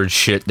weird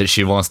shit that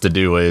she wants to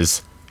do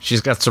is. She's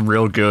got some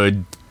real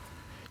good.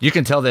 You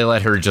can tell they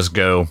let her just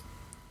go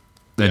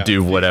and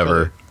do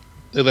whatever.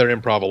 They let her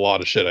improv a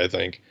lot of shit, I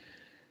think.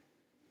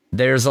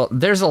 There's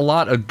a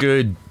lot of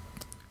good.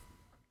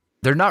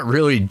 They're not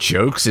really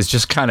jokes. It's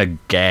just kind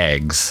of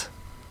gags.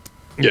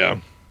 Yeah.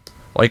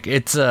 Like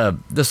it's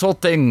this whole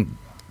thing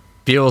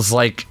feels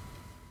like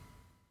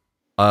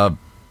a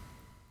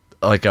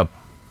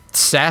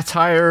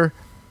satire,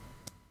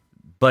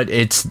 but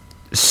it's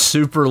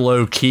super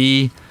low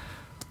key.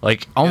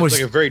 Like almost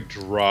it's like a very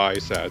dry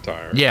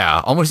satire.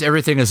 Yeah, almost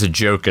everything is a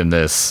joke in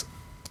this,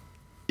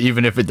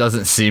 even if it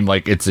doesn't seem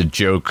like it's a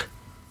joke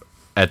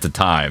at the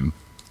time.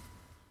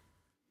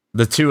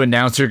 The two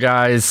announcer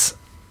guys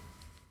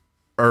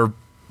are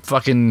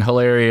fucking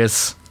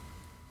hilarious.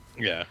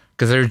 Yeah.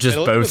 Because they're just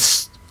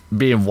both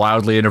being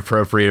wildly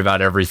inappropriate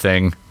about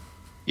everything.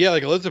 Yeah,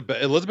 like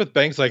Elizabeth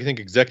Banks, I think,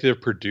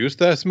 executive produced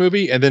this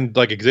movie, and then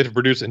like executive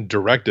produced and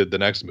directed the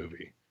next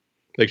movie.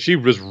 Like she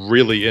was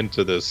really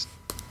into these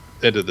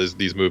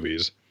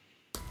movies.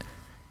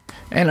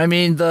 And I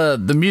mean,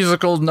 the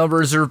musical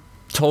numbers are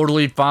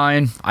totally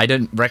fine. I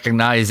didn't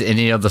recognize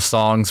any of the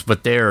songs,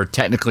 but they're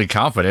technically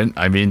competent.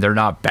 I mean, they're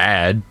not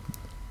bad.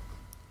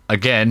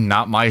 Again,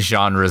 not my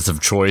genres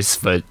of choice,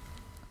 but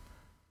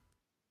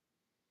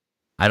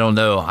I don't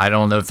know. I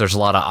don't know if there's a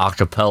lot of a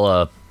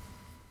cappella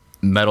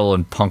metal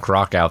and punk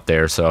rock out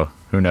there, so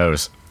who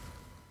knows?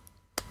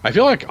 I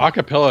feel like a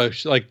cappella,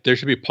 like there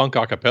should be punk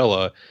a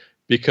cappella,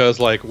 because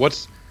like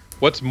what's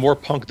more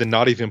punk than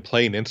not even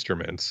playing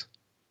instruments?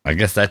 I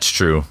guess that's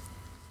true.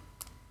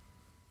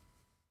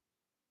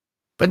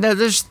 But no,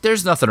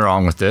 there's nothing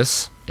wrong with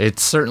this.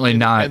 It's certainly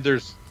not. And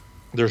there's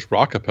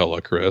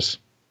rockapella, Chris.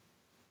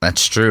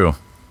 That's true.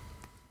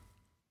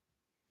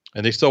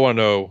 And they still want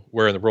to know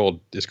where in the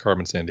world is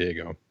Carmen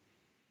Sandiego.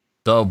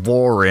 The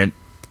Warrant.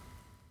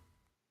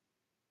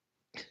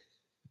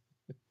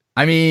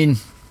 I mean,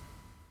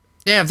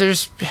 yeah,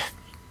 there's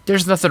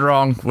nothing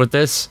wrong with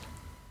this.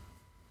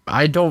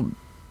 I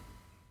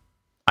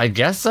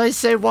guess I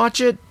say watch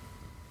it.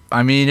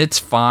 I mean, it's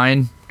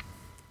fine.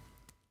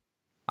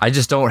 I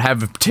just don't have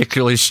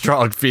particularly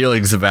strong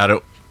feelings about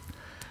it.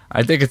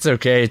 I think it's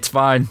okay. It's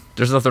fine.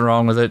 There's nothing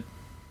wrong with it.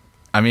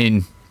 I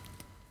mean,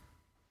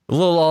 a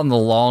little on the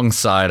long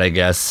side, I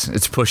guess.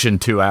 It's pushing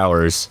 2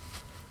 hours.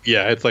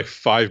 Yeah, it's like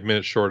 5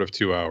 minutes short of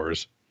 2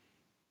 hours.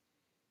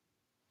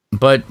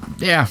 But,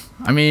 yeah,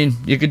 I mean,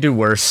 you could do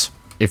worse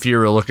if you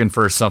were looking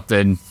for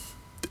something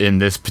in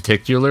this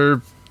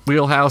particular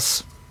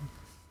wheelhouse.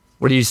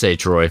 What do you say,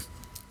 Troy?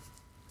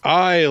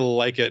 I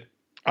like it.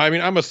 I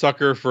mean, I'm a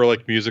sucker for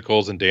like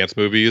musicals and dance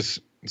movies.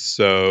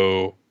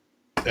 So,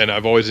 and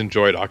I've always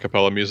enjoyed a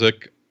cappella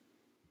music.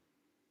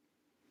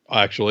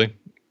 Actually,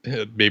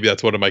 maybe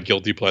that's one of my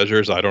guilty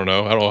pleasures. I don't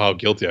know. I don't know how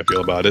guilty I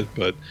feel about it,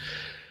 but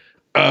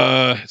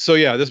so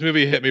yeah, this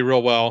movie hit me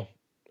real well.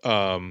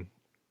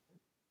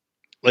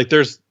 Like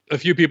there's a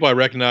few people I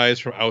recognize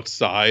from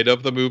outside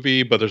of the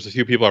movie, but there's a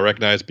few people I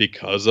recognize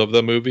because of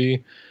the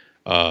movie.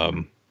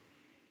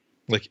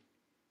 Like,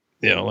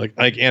 you know, like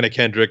Anna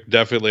Kendrick,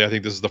 definitely. I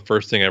think this is the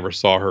first thing I ever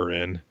saw her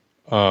in.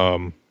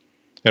 And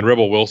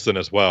Rebel Wilson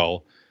as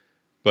well.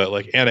 But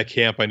like Anna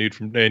Camp, I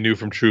knew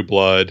from True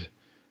Blood.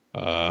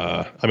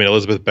 I mean,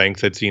 Elizabeth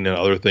Banks I'd seen in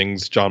other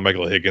things. John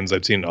Michael Higgins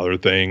I'd seen in other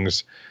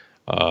things.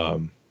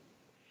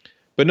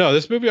 But no,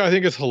 this movie I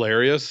think is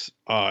hilarious.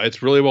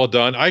 It's really well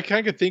done. I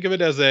kind of think of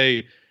it as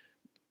a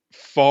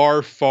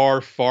far,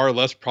 far, far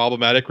less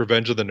problematic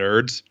Revenge of the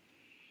Nerds.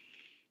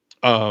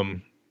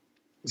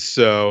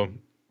 So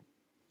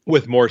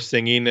with more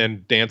singing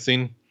and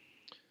dancing.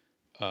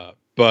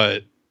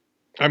 But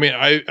I mean,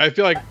 I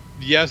feel like,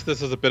 yes,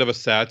 this is a bit of a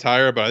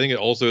satire, but I think it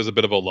also is a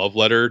bit of a love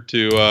letter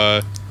to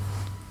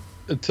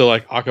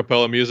like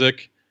acapella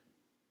music,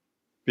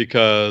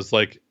 because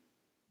like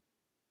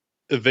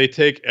they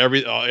take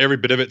every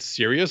bit of it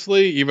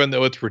seriously, even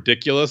though it's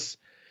ridiculous,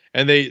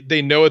 and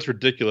they know it's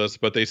ridiculous,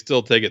 but they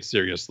still take it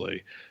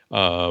seriously.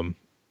 Um,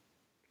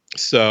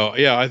 so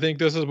yeah, I think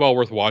this is well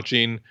worth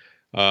watching,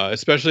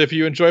 especially if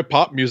you enjoy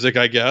pop music.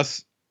 I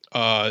guess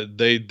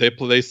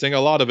they sing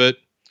a lot of it.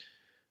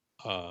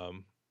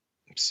 Um,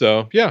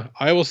 so yeah,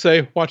 I will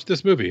say watch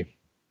this movie.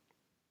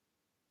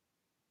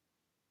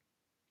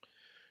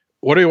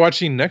 What are you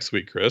watching next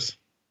week, Chris?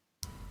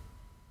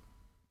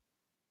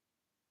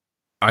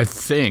 I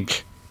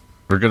think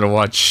we're gonna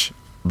watch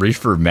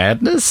Reefer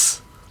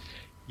Madness.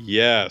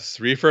 Yes,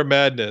 Reefer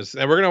Madness.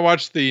 And we're going to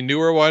watch the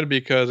newer one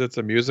because it's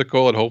a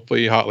musical, and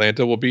hopefully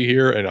Hotlanta will be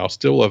here, and I'll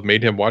still have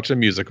made him watch a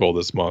musical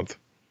this month.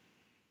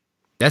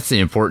 That's the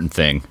important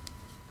thing.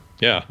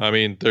 Yeah, I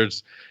mean,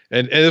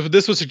 and if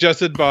this was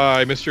suggested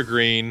by Mr.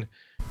 Green.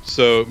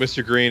 So,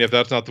 Mr. Green, if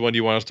that's not the one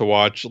you want us to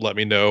watch, let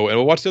me know, and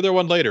we'll watch the other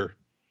one later.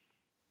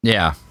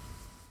 Yeah.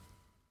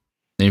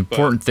 The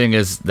important thing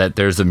is that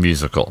there's a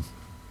musical.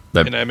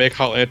 And I make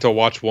Hotlanta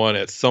watch one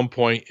at some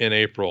point in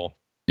April.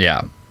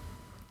 Yeah.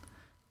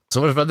 So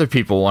what if other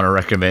people want to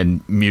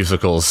recommend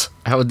musicals?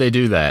 How would they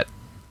do that?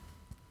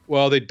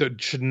 Well, they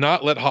should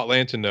not let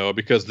Hotlanta know,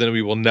 because then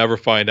we will never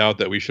find out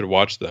that we should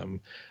watch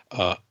them.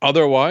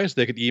 Otherwise,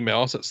 they could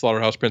email us at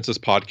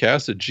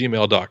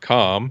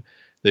slaughterhouseprincesspodcast@gmail.com.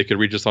 They could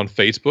reach us on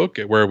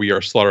Facebook, where we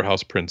are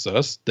Slaughterhouse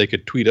Princess. They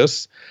could tweet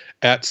us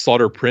at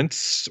Slaughter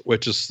Prince,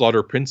 which is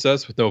Slaughter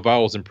Princess with no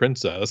vowels in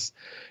princess.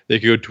 They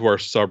could go to our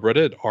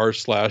subreddit,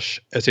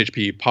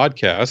 r/SHP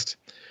podcast.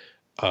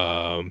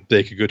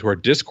 They could go to our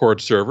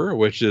Discord server,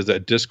 which is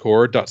at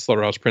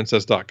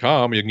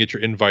discord.slaughterhouseprincess.com. You can get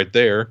your invite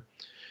there.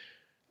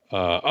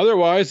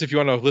 Otherwise, if you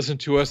want to listen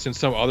to us in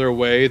some other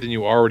way than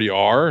you already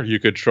are, you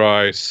could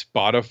try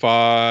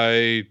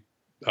Spotify,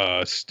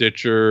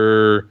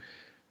 Stitcher,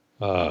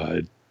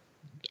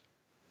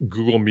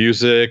 Google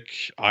Music,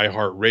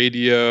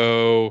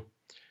 iHeartRadio,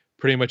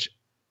 pretty much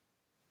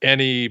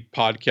any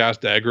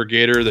podcast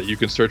aggregator that you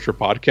can search for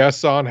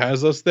podcasts on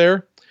has us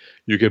there.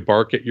 You could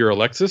bark at your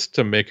Alexis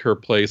to make her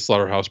play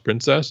Slaughterhouse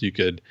Princess. You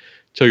could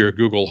tell your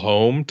Google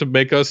Home to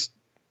make us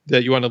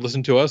that you want to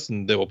listen to us,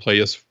 and they will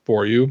play us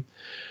for you.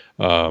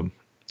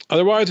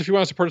 Otherwise, if you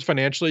want to support us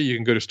financially, you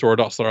can go to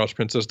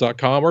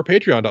store.slaughterhouseprincess.com or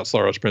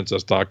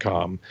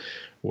patreon.slaughterhouseprincess.com,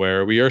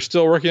 where we are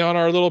still working on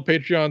our little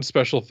Patreon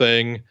special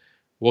thing.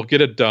 We'll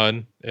get it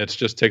done. It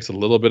just takes a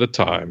little bit of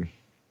time.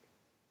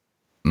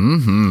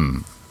 Mm-hmm.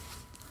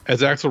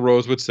 As Axl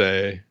Rose would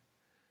say,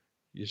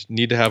 you just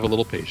need to have a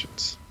little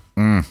patience.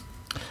 I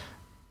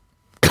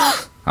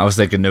was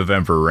thinking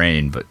November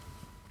Rain, but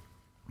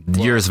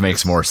yours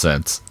makes more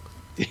sense.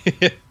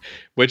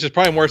 Which is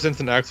probably more sense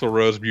than Axl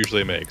Rose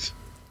usually makes.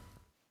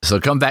 So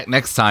come back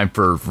next time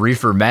for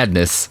Reefer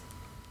Madness.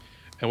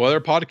 And while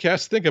other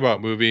podcasts think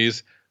about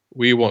movies,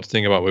 we won't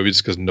think about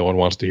movies because no one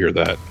wants to hear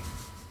that.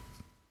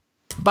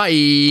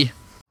 Bye.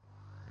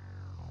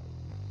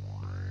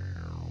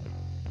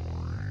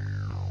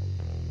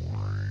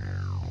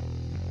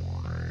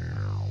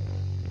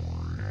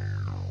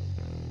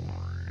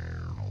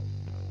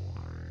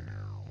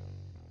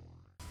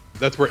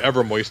 That's where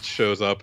Evermoist shows up.